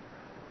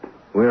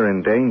 We're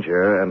in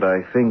danger, and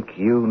I think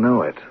you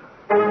know it.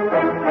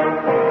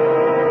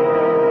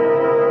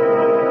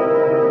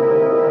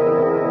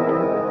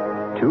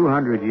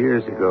 200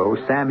 years ago,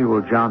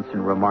 Samuel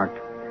Johnson remarked,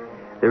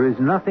 "There is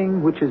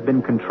nothing which has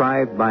been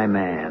contrived by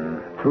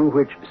man, through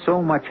which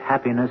so much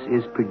happiness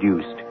is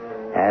produced,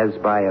 as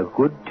by a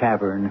good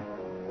tavern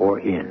or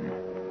inn."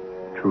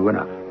 True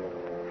enough.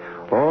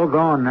 All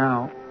gone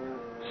now.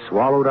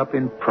 Swallowed up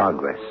in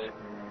progress,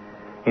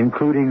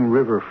 including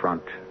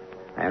Riverfront,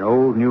 an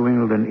old New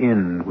England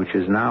inn which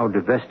has now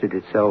divested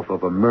itself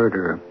of a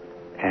murder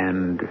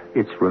and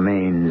its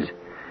remains.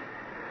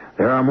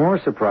 There are more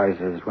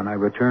surprises when I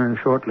return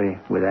shortly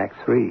with Act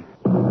 3.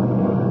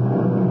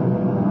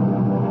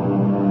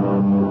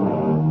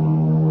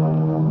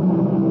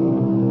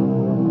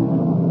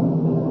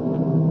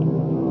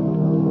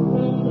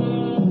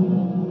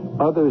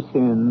 Other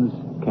sins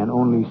can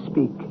only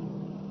speak.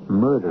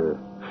 Murder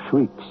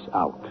shrieks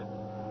out.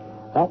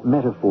 That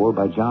metaphor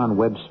by John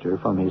Webster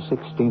from his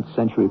 16th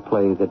century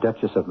play, The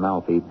Duchess of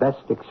Malfi,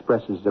 best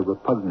expresses the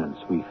repugnance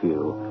we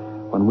feel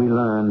when we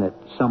learn that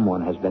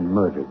someone has been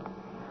murdered.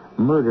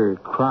 Murder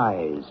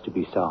cries to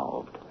be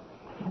solved.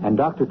 And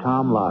Dr.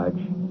 Tom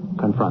Lodge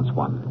confronts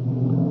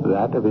one,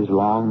 that of his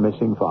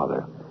long-missing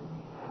father.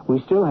 We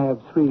still have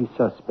 3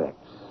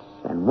 suspects,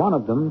 and one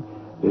of them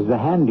is the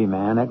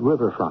handyman at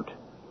Riverfront,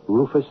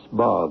 Rufus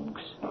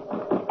Boggs.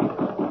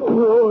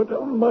 Lord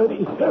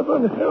Almighty,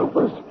 heaven help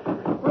us.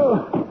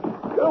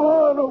 Come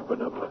on,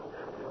 open up.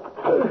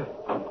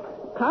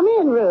 Come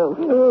in, Roo.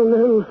 Oh,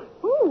 Lil.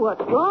 Ooh,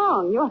 what's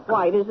wrong? You're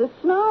white as the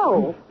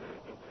snow.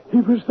 He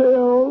was there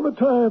all the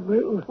time,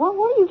 Lil. What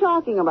are you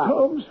talking about?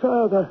 Tom's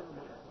father.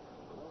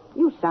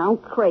 You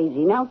sound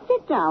crazy. Now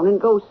sit down and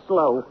go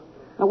slow.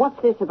 Now, what's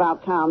this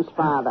about Tom's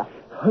father?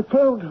 I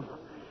found him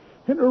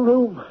in a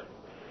room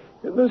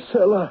in the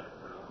cellar.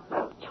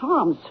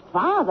 Tom's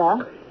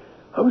father?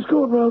 I was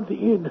going round the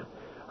inn.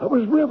 I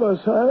was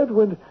riverside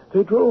when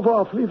they drove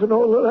off, leaving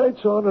all the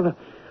lights on, and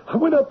I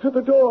went up to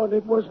the door, and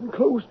it wasn't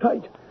closed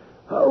tight.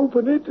 I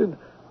opened it and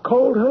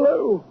called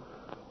hello.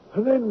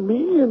 And then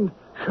me and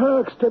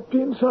Shark stepped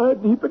inside,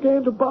 and he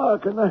began to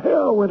bark, and the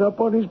hair went up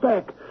on his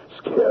back.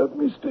 Scared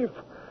me stiff.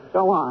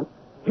 Go on.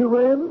 He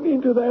ran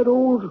into that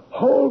old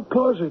hall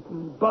closet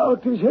and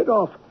barked his head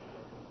off.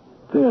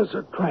 There's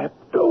a trap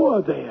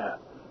door there.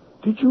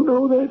 Did you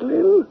know that,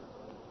 Lil?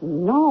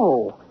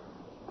 No.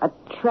 A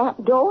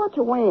trap door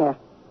to where?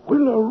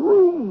 Well, a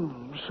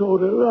room,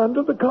 sort of,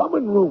 under the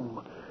common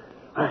room.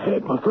 I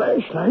had my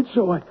flashlight,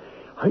 so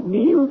I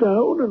kneeled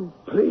down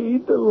and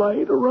played the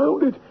light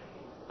around it.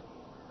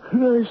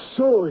 And I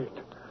saw it.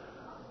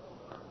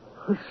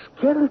 A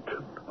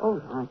skeleton.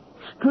 Oh, my.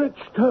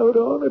 Stretched out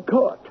on a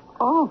cot.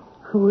 Oh.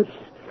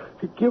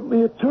 It gave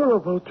me a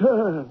terrible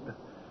turn.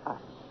 A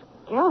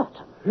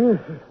skeleton? Yeah.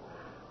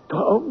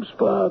 Tom's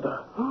father.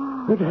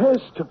 It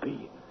has to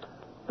be.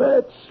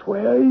 That's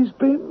where he's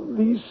been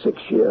these 6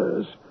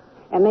 years.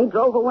 And they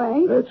drove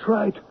away? That's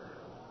right.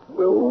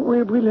 Well,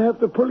 we'll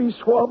have the police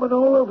swarming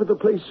all over the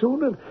place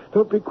soon, and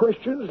there'll be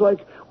questions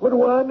like, what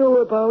do I know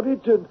about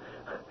it?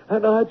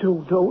 And I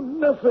don't know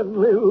nothing,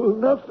 Lil,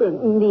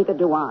 nothing. Neither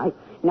do I.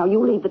 Now,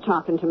 you leave the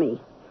talking to me.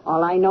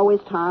 All I know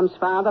is Tom's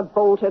father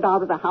bolted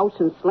out of the house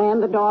and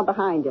slammed the door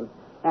behind him.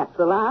 That's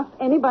the last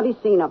anybody's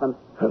seen of him.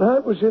 And I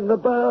was in the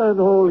barn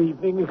all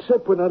evening,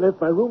 except when I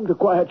left my room to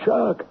quiet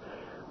Shark.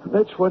 And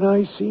that's when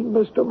I seen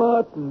Mr.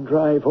 Martin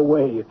drive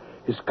away.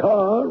 His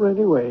car,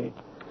 anyway.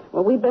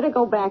 Well, we better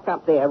go back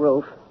up there,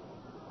 Ruth.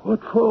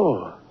 What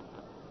for?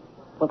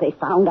 Well, they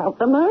found out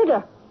the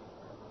murder.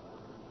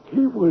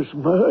 He was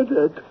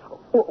murdered?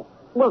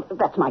 Well,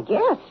 that's my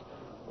guess.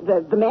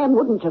 The man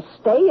wouldn't just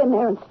stay in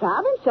there and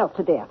starve himself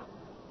to death.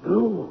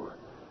 No,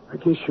 I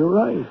guess you're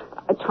right.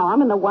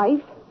 Tom and the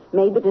wife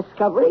made the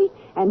discovery,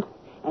 and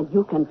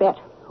you can bet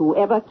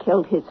whoever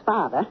killed his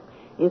father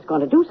is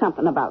going to do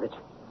something about it.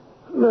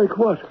 Like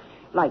what?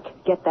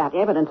 Like get that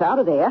evidence out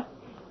of there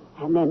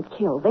and then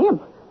kill them.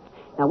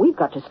 Now, we've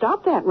got to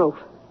stop that, Ruth.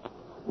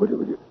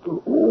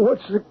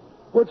 What's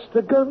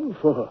the gun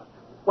for?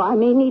 Well, I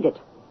may need it.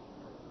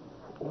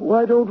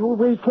 Why don't we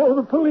wait for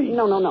the police?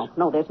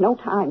 No, there's no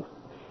time.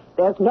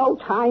 There's no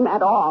time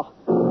at all.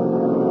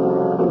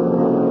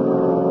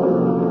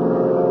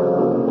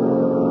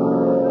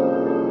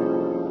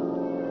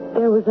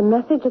 There was a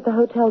message at the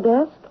hotel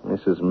desk?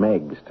 Mrs.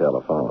 Meggs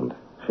telephoned.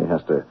 She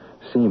has to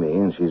see me,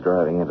 and she's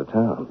driving into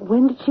town.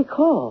 When did she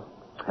call?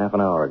 Half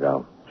an hour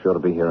ago. Sure to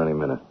be here any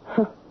minute.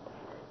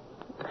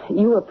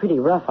 You were pretty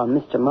rough on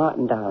Mr.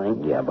 Martin,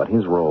 darling. Yeah, but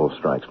his role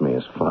strikes me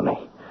as funny.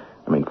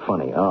 I mean,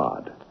 funny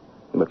odd.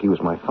 Look, he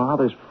was my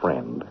father's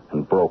friend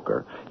and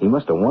broker. He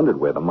must have wondered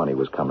where the money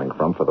was coming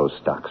from for those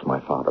stocks my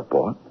father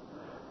bought.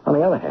 On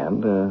the other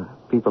hand,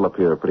 people up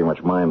here pretty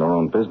much mind their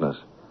own business.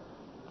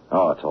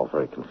 Oh, it's all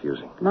very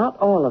confusing. Not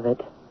all of it.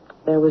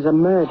 There was a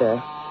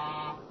murder.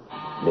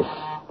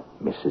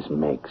 Mrs.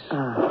 Meggs.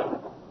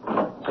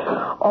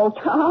 Oh,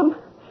 Tom,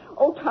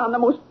 the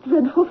most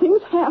dreadful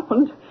things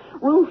happened.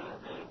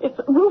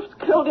 Ruth's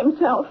killed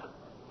himself.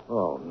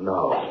 Oh,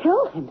 no.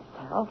 Killed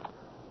himself?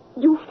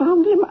 You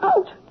found him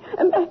out,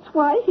 and that's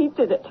why he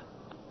did it.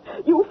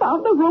 You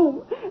found the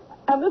room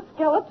and the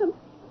skeleton.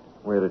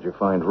 Where did you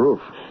find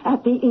Ruth?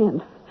 At the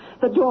inn.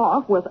 The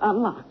door was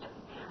unlocked.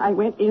 I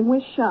went in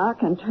with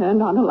Shark and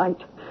turned on a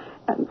light.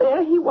 And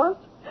there he was,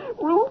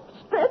 Ruth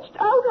stretched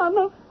out on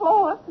the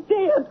floor,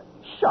 dead,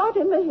 shot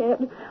in the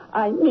head.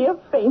 I near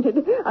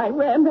fainted. I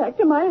ran back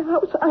to my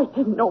house. I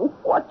didn't know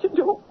what to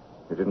do.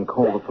 You didn't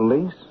call the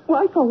police?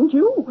 Well, I phoned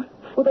you.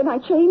 Well, then I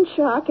chained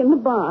Shark in the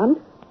barn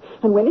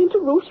and went into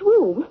Ruth's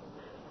room.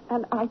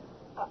 And I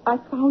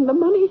found the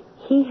money.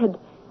 He had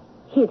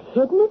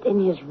hidden it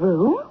in his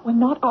room? Well,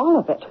 not all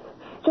of it.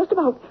 Just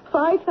about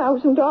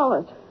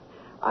 $5,000.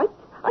 I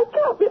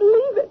can't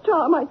believe it,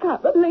 Tom. I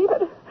can't believe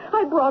it.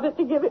 I brought it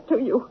to give it to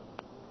you.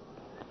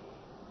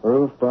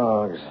 Ruth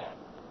Boggs.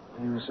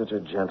 He was such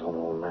a gentle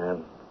old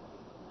man.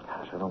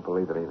 Gosh, I don't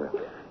believe it either.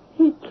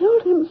 He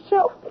killed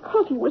himself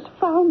because he was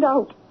found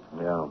out.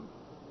 Yeah.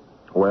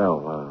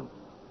 Well,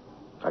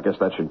 I guess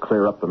that should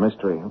clear up the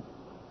mystery.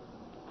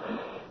 Huh?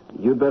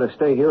 You'd better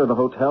stay here in the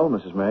hotel,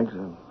 Mrs. Meggs.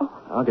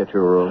 I'll get you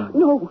a room.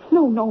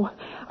 No.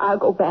 I'll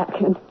go back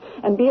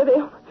and be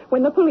there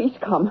when the police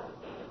come.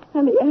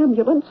 And the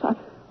ambulance.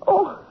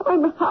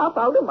 I'm half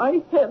out of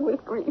my head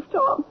with grief,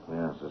 Tom.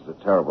 Yes, it's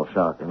a terrible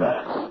shock, isn't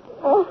it?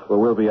 Oh. Well,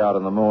 we'll be out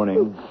in the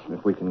morning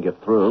if we can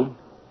get through.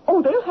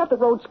 Oh, they'll have the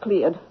roads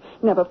cleared.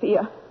 Never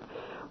fear.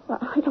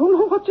 I don't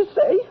know what to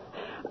say.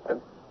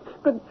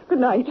 Good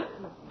night.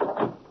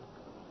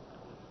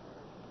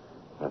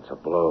 That's a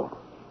blow.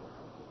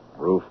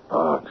 Ruth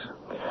Boggs.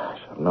 Gosh,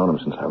 I've known him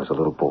since I was a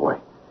little boy.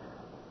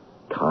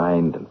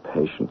 Kind and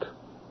patient.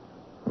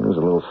 He was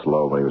a little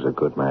slow, but he was a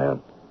good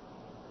man.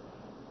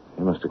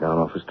 He must have gone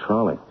off his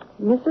trolley.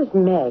 Mrs.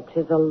 Meggs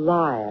is a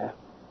liar.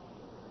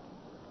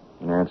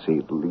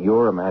 Nancy,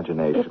 your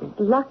imagination... It's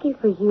lucky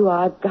for you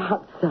I've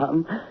got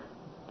some.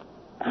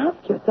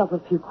 Ask yourself a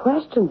few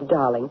questions,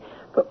 darling.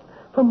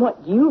 From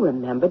what you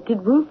remember,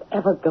 did Ruth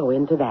ever go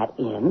into that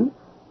inn?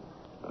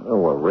 Oh,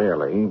 well,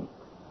 rarely.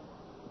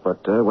 But,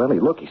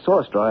 he saw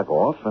us drive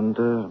off, and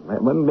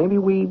maybe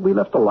we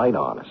left the light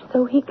on or something.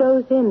 So he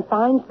goes in,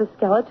 finds the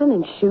skeleton,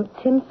 and shoots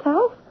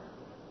himself?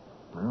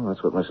 Well,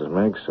 that's what Mrs.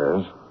 Meggs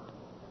says.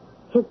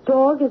 His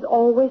dog is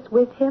always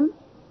with him?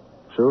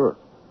 Sure.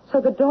 So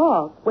the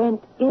dog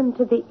went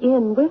into the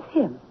inn with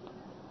him?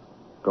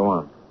 Go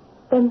on.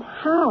 Then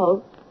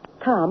how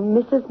come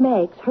Mrs.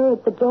 Meggs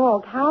heard the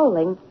dog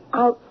howling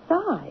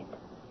outside?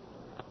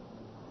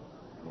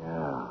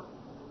 Yeah.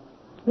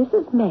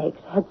 Mrs.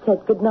 Meggs had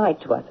said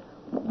goodnight to us.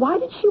 Why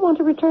did she want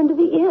to return to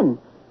the inn?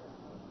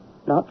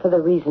 Not for the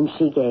reason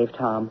she gave,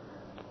 Tom.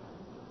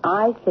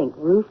 I think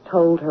Ruth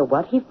told her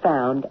what he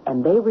found,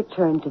 and they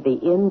returned to the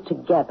inn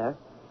together,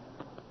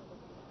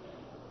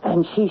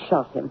 and she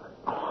shot him.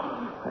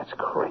 Oh, that's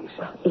crazy.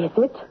 Is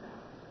it?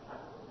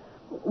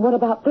 What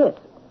about this?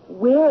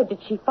 Where did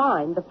she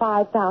find the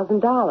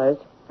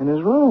 $5,000? In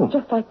his room.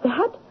 Just like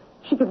that?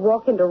 She could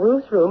walk into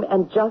Ruth's room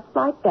and just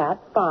like that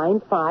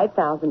find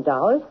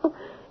 $5,000?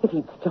 If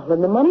he'd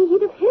stolen the money,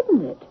 he'd have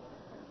hidden it.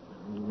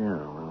 Yeah,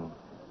 well,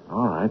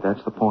 all right,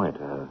 that's the point.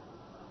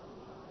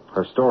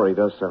 Her story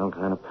does sound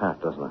kind of pat,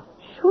 doesn't it?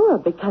 Sure,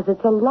 because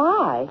it's a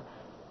lie.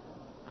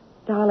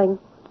 Darling,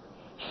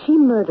 she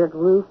murdered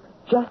Ruth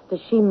just as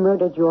she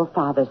murdered your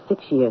father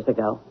 6 years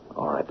ago.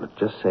 All right, but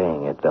just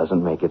saying it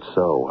doesn't make it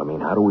so. I mean,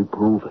 how do we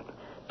prove it?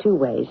 2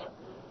 ways.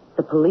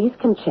 The police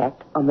can check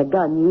on the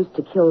gun used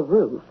to kill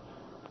Ruth,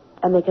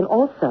 and they can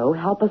also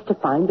help us to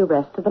find the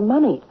rest of the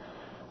money.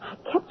 I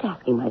kept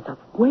asking myself,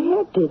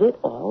 where did it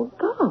all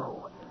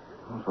go?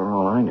 Well, for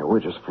all I knew,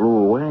 it just flew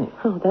away.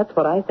 Oh, that's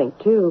what I think,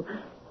 too.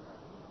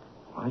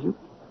 Are you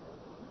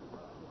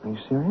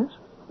serious?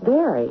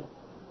 Very.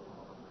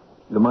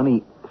 The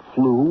money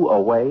flew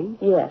away?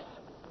 Yes.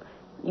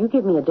 You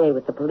give me a day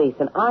with the police,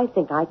 and I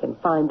think I can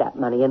find that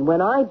money. And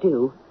when I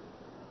do,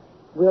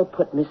 we'll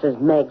put Mrs.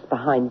 Meggs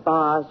behind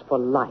bars for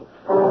life.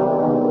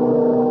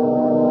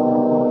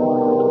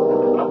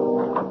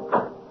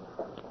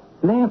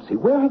 Nancy,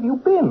 where have you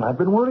been? I've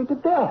been worried to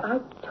death. I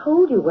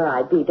told you where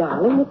I'd be,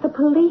 darling, with the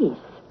police.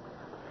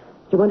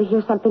 You want to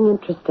hear something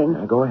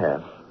interesting? Go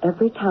ahead.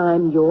 Every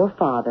time your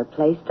father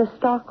placed a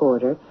stock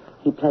order,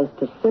 he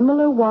placed a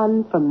similar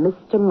one from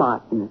Mr.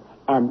 Martin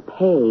and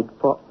paid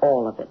for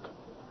all of it.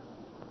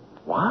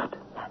 What?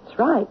 That's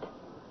right.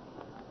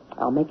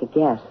 I'll make a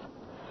guess.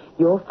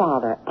 Your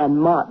father and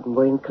Martin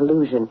were in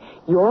collusion.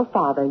 Your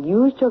father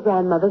used your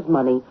grandmother's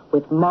money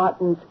with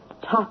Martin's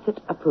tacit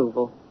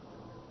approval.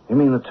 You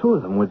mean the two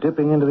of them were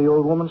dipping into the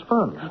old woman's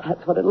funds?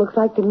 That's what it looks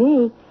like to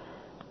me.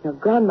 Your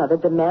grandmother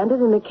demanded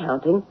an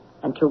accounting,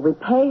 and to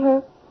repay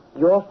her,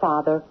 your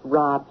father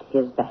robbed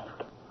his bank.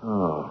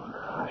 Oh,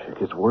 gosh, it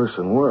gets worse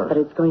and worse. But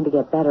it's going to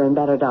get better and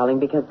better, darling,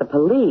 because the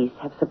police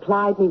have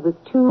supplied me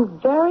with 2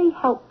 very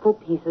helpful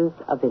pieces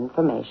of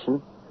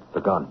information.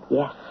 The gun?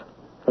 Yes,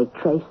 they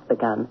traced the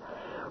gun.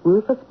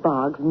 Rufus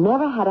Boggs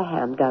never had a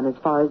handgun as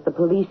far as the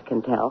police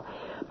can tell,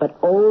 but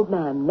old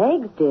man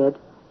Meggs did,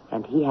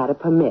 and he had a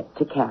permit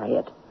to carry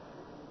it.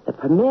 The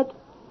permit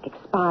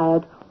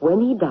expired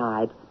when he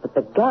died, but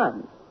the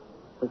gun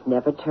was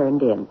never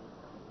turned in.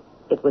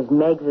 It was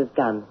Meggs's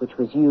gun, which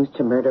was used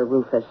to murder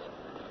Rufus.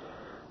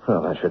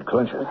 Well, that should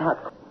clinch it.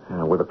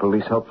 Were the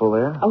police helpful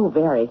there? Oh,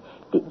 very.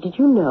 Did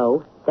you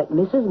know that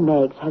Mrs.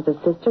 Meggs has a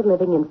sister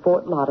living in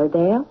Fort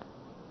Lauderdale?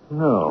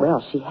 No.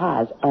 Well, she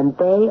has, and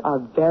they are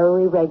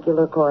very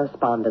regular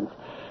correspondents.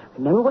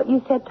 Remember what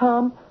you said,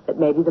 Tom? That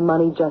maybe the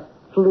money just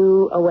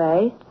flew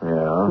away?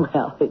 Yeah.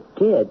 Well, it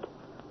did.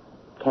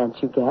 Can't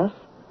you guess?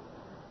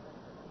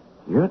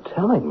 You're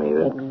telling me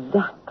that...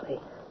 Exactly.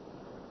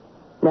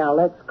 Now,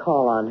 let's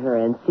call on her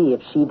and see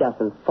if she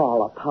doesn't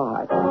fall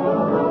apart.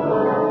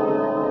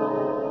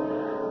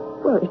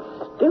 Well,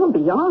 it's still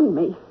beyond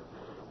me.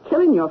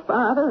 Killing your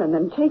father and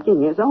then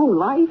taking his own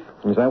life.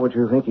 Is that what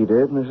you think he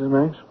did, Mrs.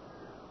 Meggs?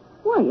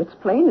 Why, it's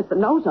plain as the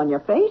nose on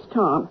your face,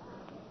 Tom.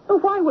 Well,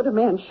 why would a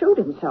man shoot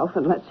himself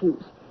unless he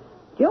was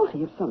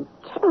guilty of some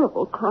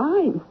terrible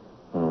crime?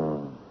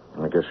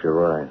 I guess you're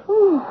right.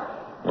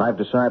 I've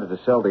decided to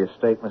sell the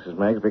estate, Mrs.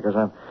 Meggs, because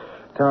I'm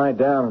tied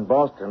down in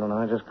Boston, and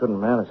I just couldn't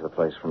manage the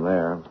place from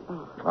there.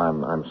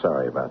 I'm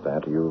sorry about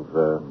that. You've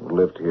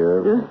lived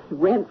here?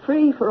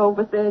 Rent-free for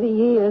over 30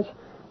 years.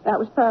 That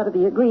was part of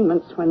the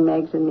agreements when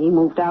Meggs and me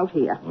moved out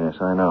here. Yes,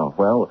 I know.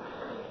 Well,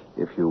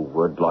 if you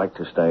would like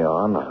to stay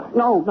on...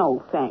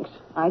 No, thanks.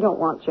 I don't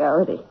want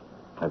charity.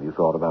 Have you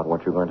thought about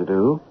what you're going to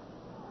do?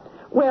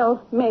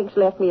 Well, Meggs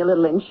left me a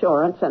little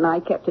insurance, and I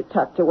kept it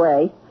tucked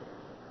away.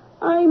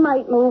 I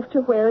might move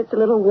to where it's a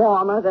little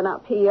warmer than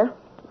up here.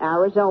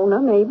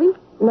 Arizona, maybe.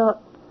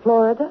 Not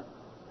Florida?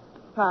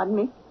 Pardon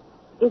me?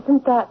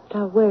 Isn't that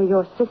where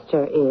your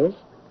sister is?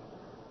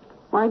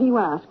 Why do you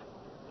ask?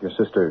 Your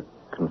sister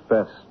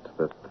confessed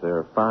that there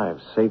are 5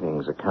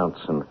 savings accounts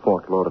in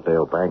Fort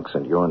Lauderdale banks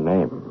in your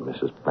name,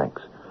 Mrs.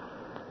 Banks.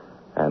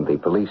 And the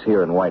police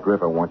here in White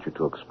River want you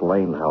to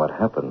explain how it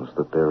happens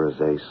that there is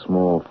a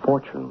small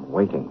fortune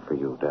waiting for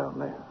you down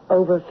there.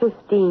 Over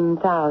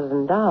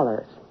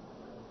 $15,000.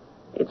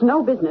 It's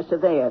no business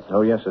of theirs.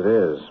 Oh, yes, it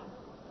is.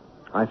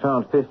 I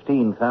found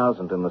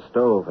 $15,000 in the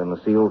stove in the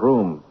sealed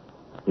room.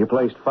 You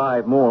placed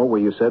 5 more where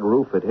you said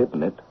Ruth had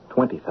hidden it,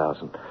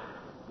 $20,000.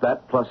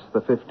 That plus the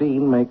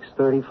 15 makes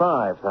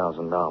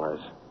 $35,000.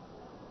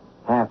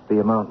 Half the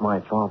amount my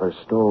father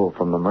stole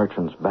from the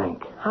merchant's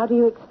bank. How do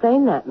you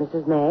explain that,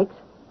 Mrs. Meggs?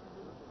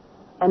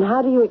 And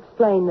how do you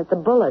explain that the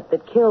bullet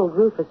that killed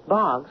Rufus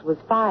Boggs was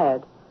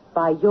fired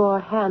by your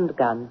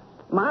handgun?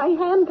 My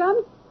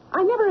handgun?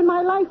 I never in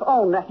my life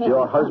owned a handgun.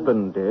 Your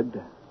husband did,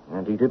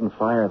 and he didn't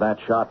fire that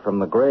shot from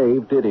the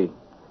grave, did he?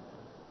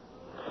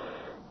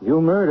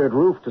 You murdered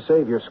Ruth to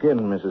save your skin,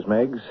 Mrs.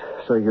 Meggs,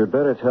 so you'd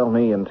better tell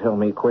me and tell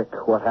me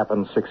quick what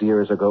happened 6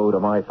 years ago to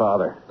my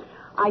father.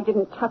 I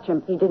didn't touch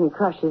him. He didn't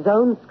crush his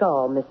own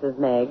skull, Mrs.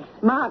 Meggs.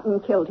 Martin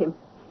killed him.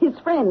 His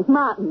friend,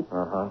 Martin.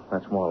 Uh-huh.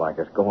 That's more like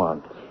it. Go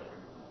on.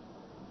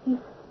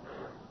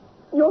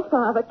 Your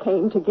father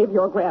came to give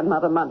your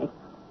grandmother money.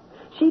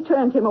 She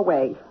turned him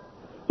away.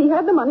 He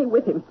had the money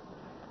with him.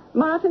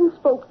 Martin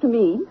spoke to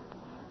me,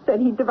 said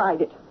he'd divide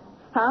it.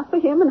 Half for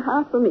him and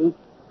half for me.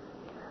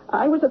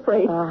 I was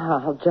afraid.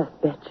 I'll just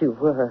bet you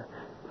were.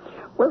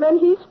 Well, then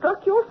he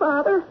struck your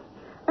father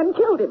and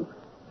killed him.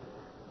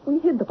 We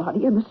hid the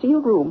body in the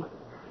sealed room.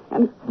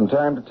 And from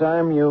time to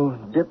time, you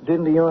dipped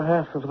into your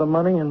half of the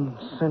money and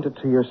sent it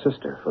to your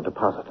sister for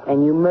deposit.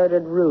 And you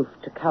murdered Ruth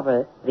to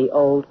cover the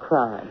old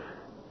crime.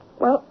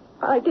 Well,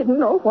 I didn't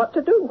know what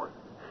to do.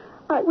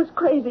 I was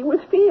crazy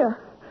with fear.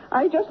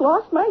 I just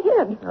lost my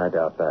head. I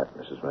doubt that,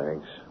 Mrs.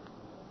 Meggs.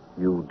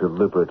 You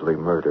deliberately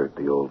murdered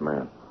the old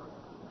man.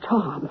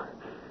 Tom,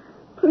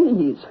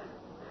 please,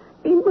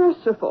 be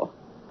merciful.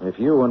 If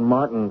you and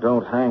Martin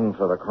don't hang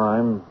for the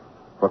crime,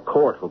 the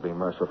court will be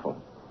merciful.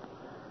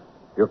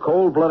 You're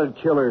cold-blooded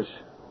killers.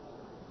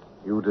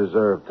 You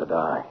deserve to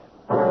die.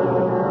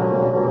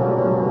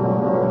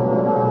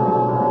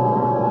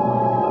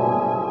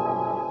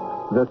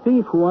 The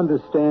thief who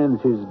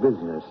understands his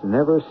business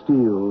never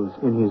steals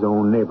in his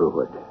own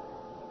neighborhood.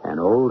 An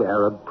old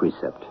Arab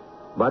precept.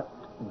 But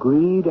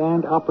greed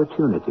and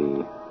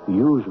opportunity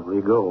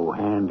usually go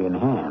hand in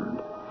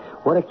hand.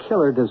 What a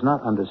killer does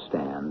not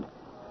understand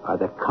are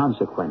the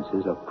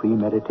consequences of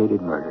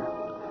premeditated murder.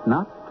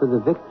 Not for the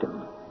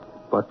victim,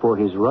 but for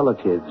his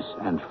relatives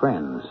and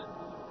friends.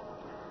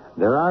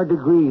 There are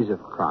degrees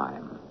of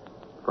crime,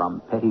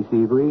 from petty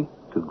thievery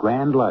to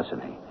grand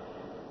larceny.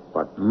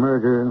 But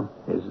murder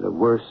is the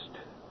worst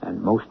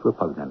and most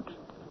repugnant.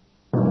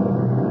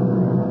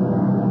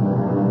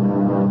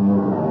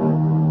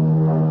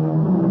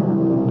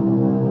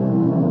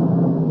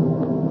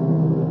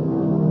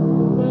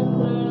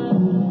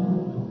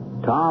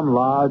 Tom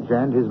Lodge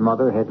and his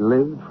mother had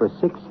lived for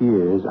 6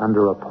 years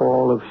under a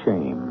pall of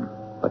shame.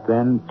 But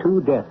then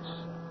 2 deaths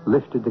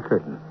lifted the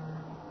curtain,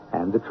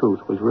 and the truth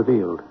was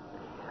revealed.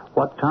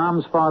 What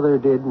Tom's father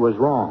did was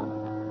wrong.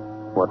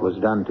 What was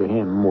done to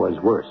him was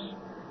worse.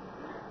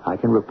 I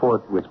can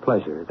report with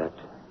pleasure that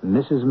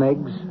Mrs.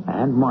 Meggs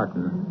and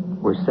Martin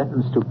were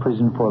sentenced to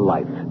prison for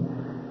life.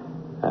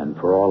 And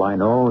for all I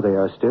know, they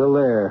are still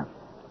there,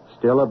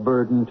 still a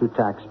burden to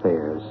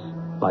taxpayers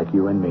like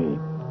you and me.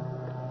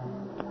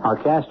 Our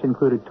cast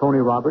included Tony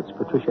Roberts,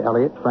 Patricia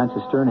Elliott,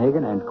 Francis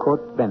Sternhagen, and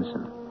Court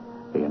Benson.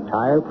 The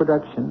entire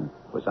production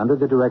was under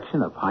the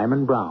direction of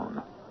Hyman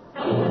Brown.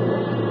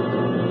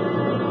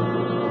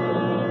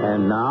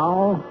 And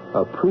now,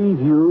 a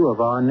preview of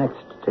our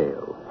next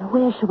tale.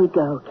 Where shall we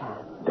go,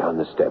 Cap? Down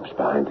the steps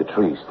behind the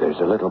trees, there's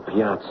a little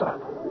piazza.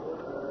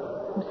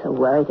 I'm so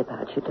worried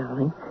about you,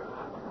 darling.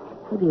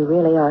 Maybe you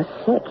really are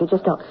sick. You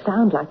just don't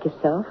sound like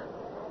yourself.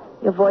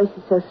 Your voice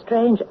is so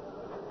strange.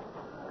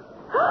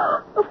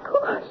 Of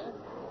course.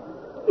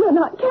 You're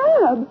not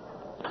Cab.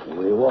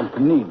 We won't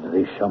need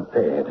this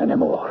champagne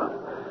anymore.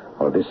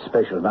 Or this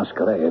special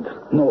masquerade.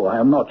 No, I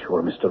am not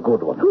your Mr.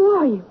 Goodwin. Who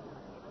are you?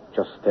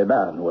 Just a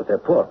man with a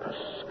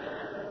purpose.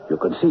 You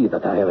can see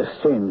that I have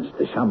exchanged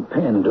the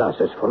champagne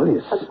glasses for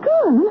this. A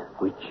gun?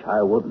 Which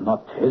I would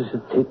not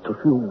hesitate to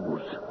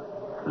use.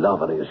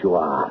 Lover as you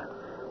are,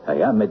 I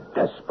am a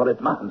desperate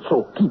man,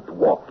 so keep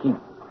walking.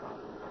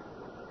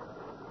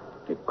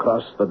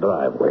 Across the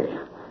driveway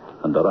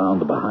and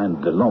around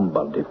behind the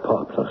Lombardy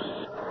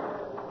poplars.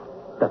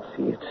 That's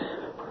it.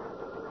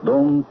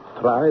 Don't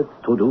try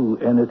to do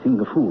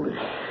anything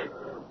foolish.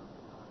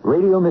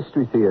 Radio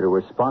Mystery Theater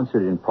was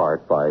sponsored in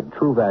part by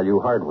True Value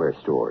Hardware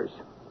Stores.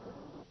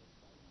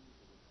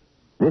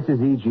 This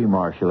is E.G.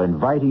 Marshall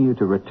inviting you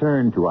to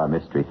return to our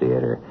Mystery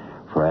Theater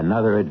for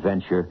another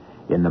adventure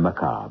in the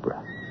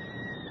macabre.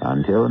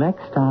 Until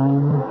next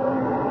time,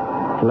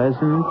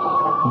 pleasant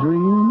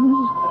dreams.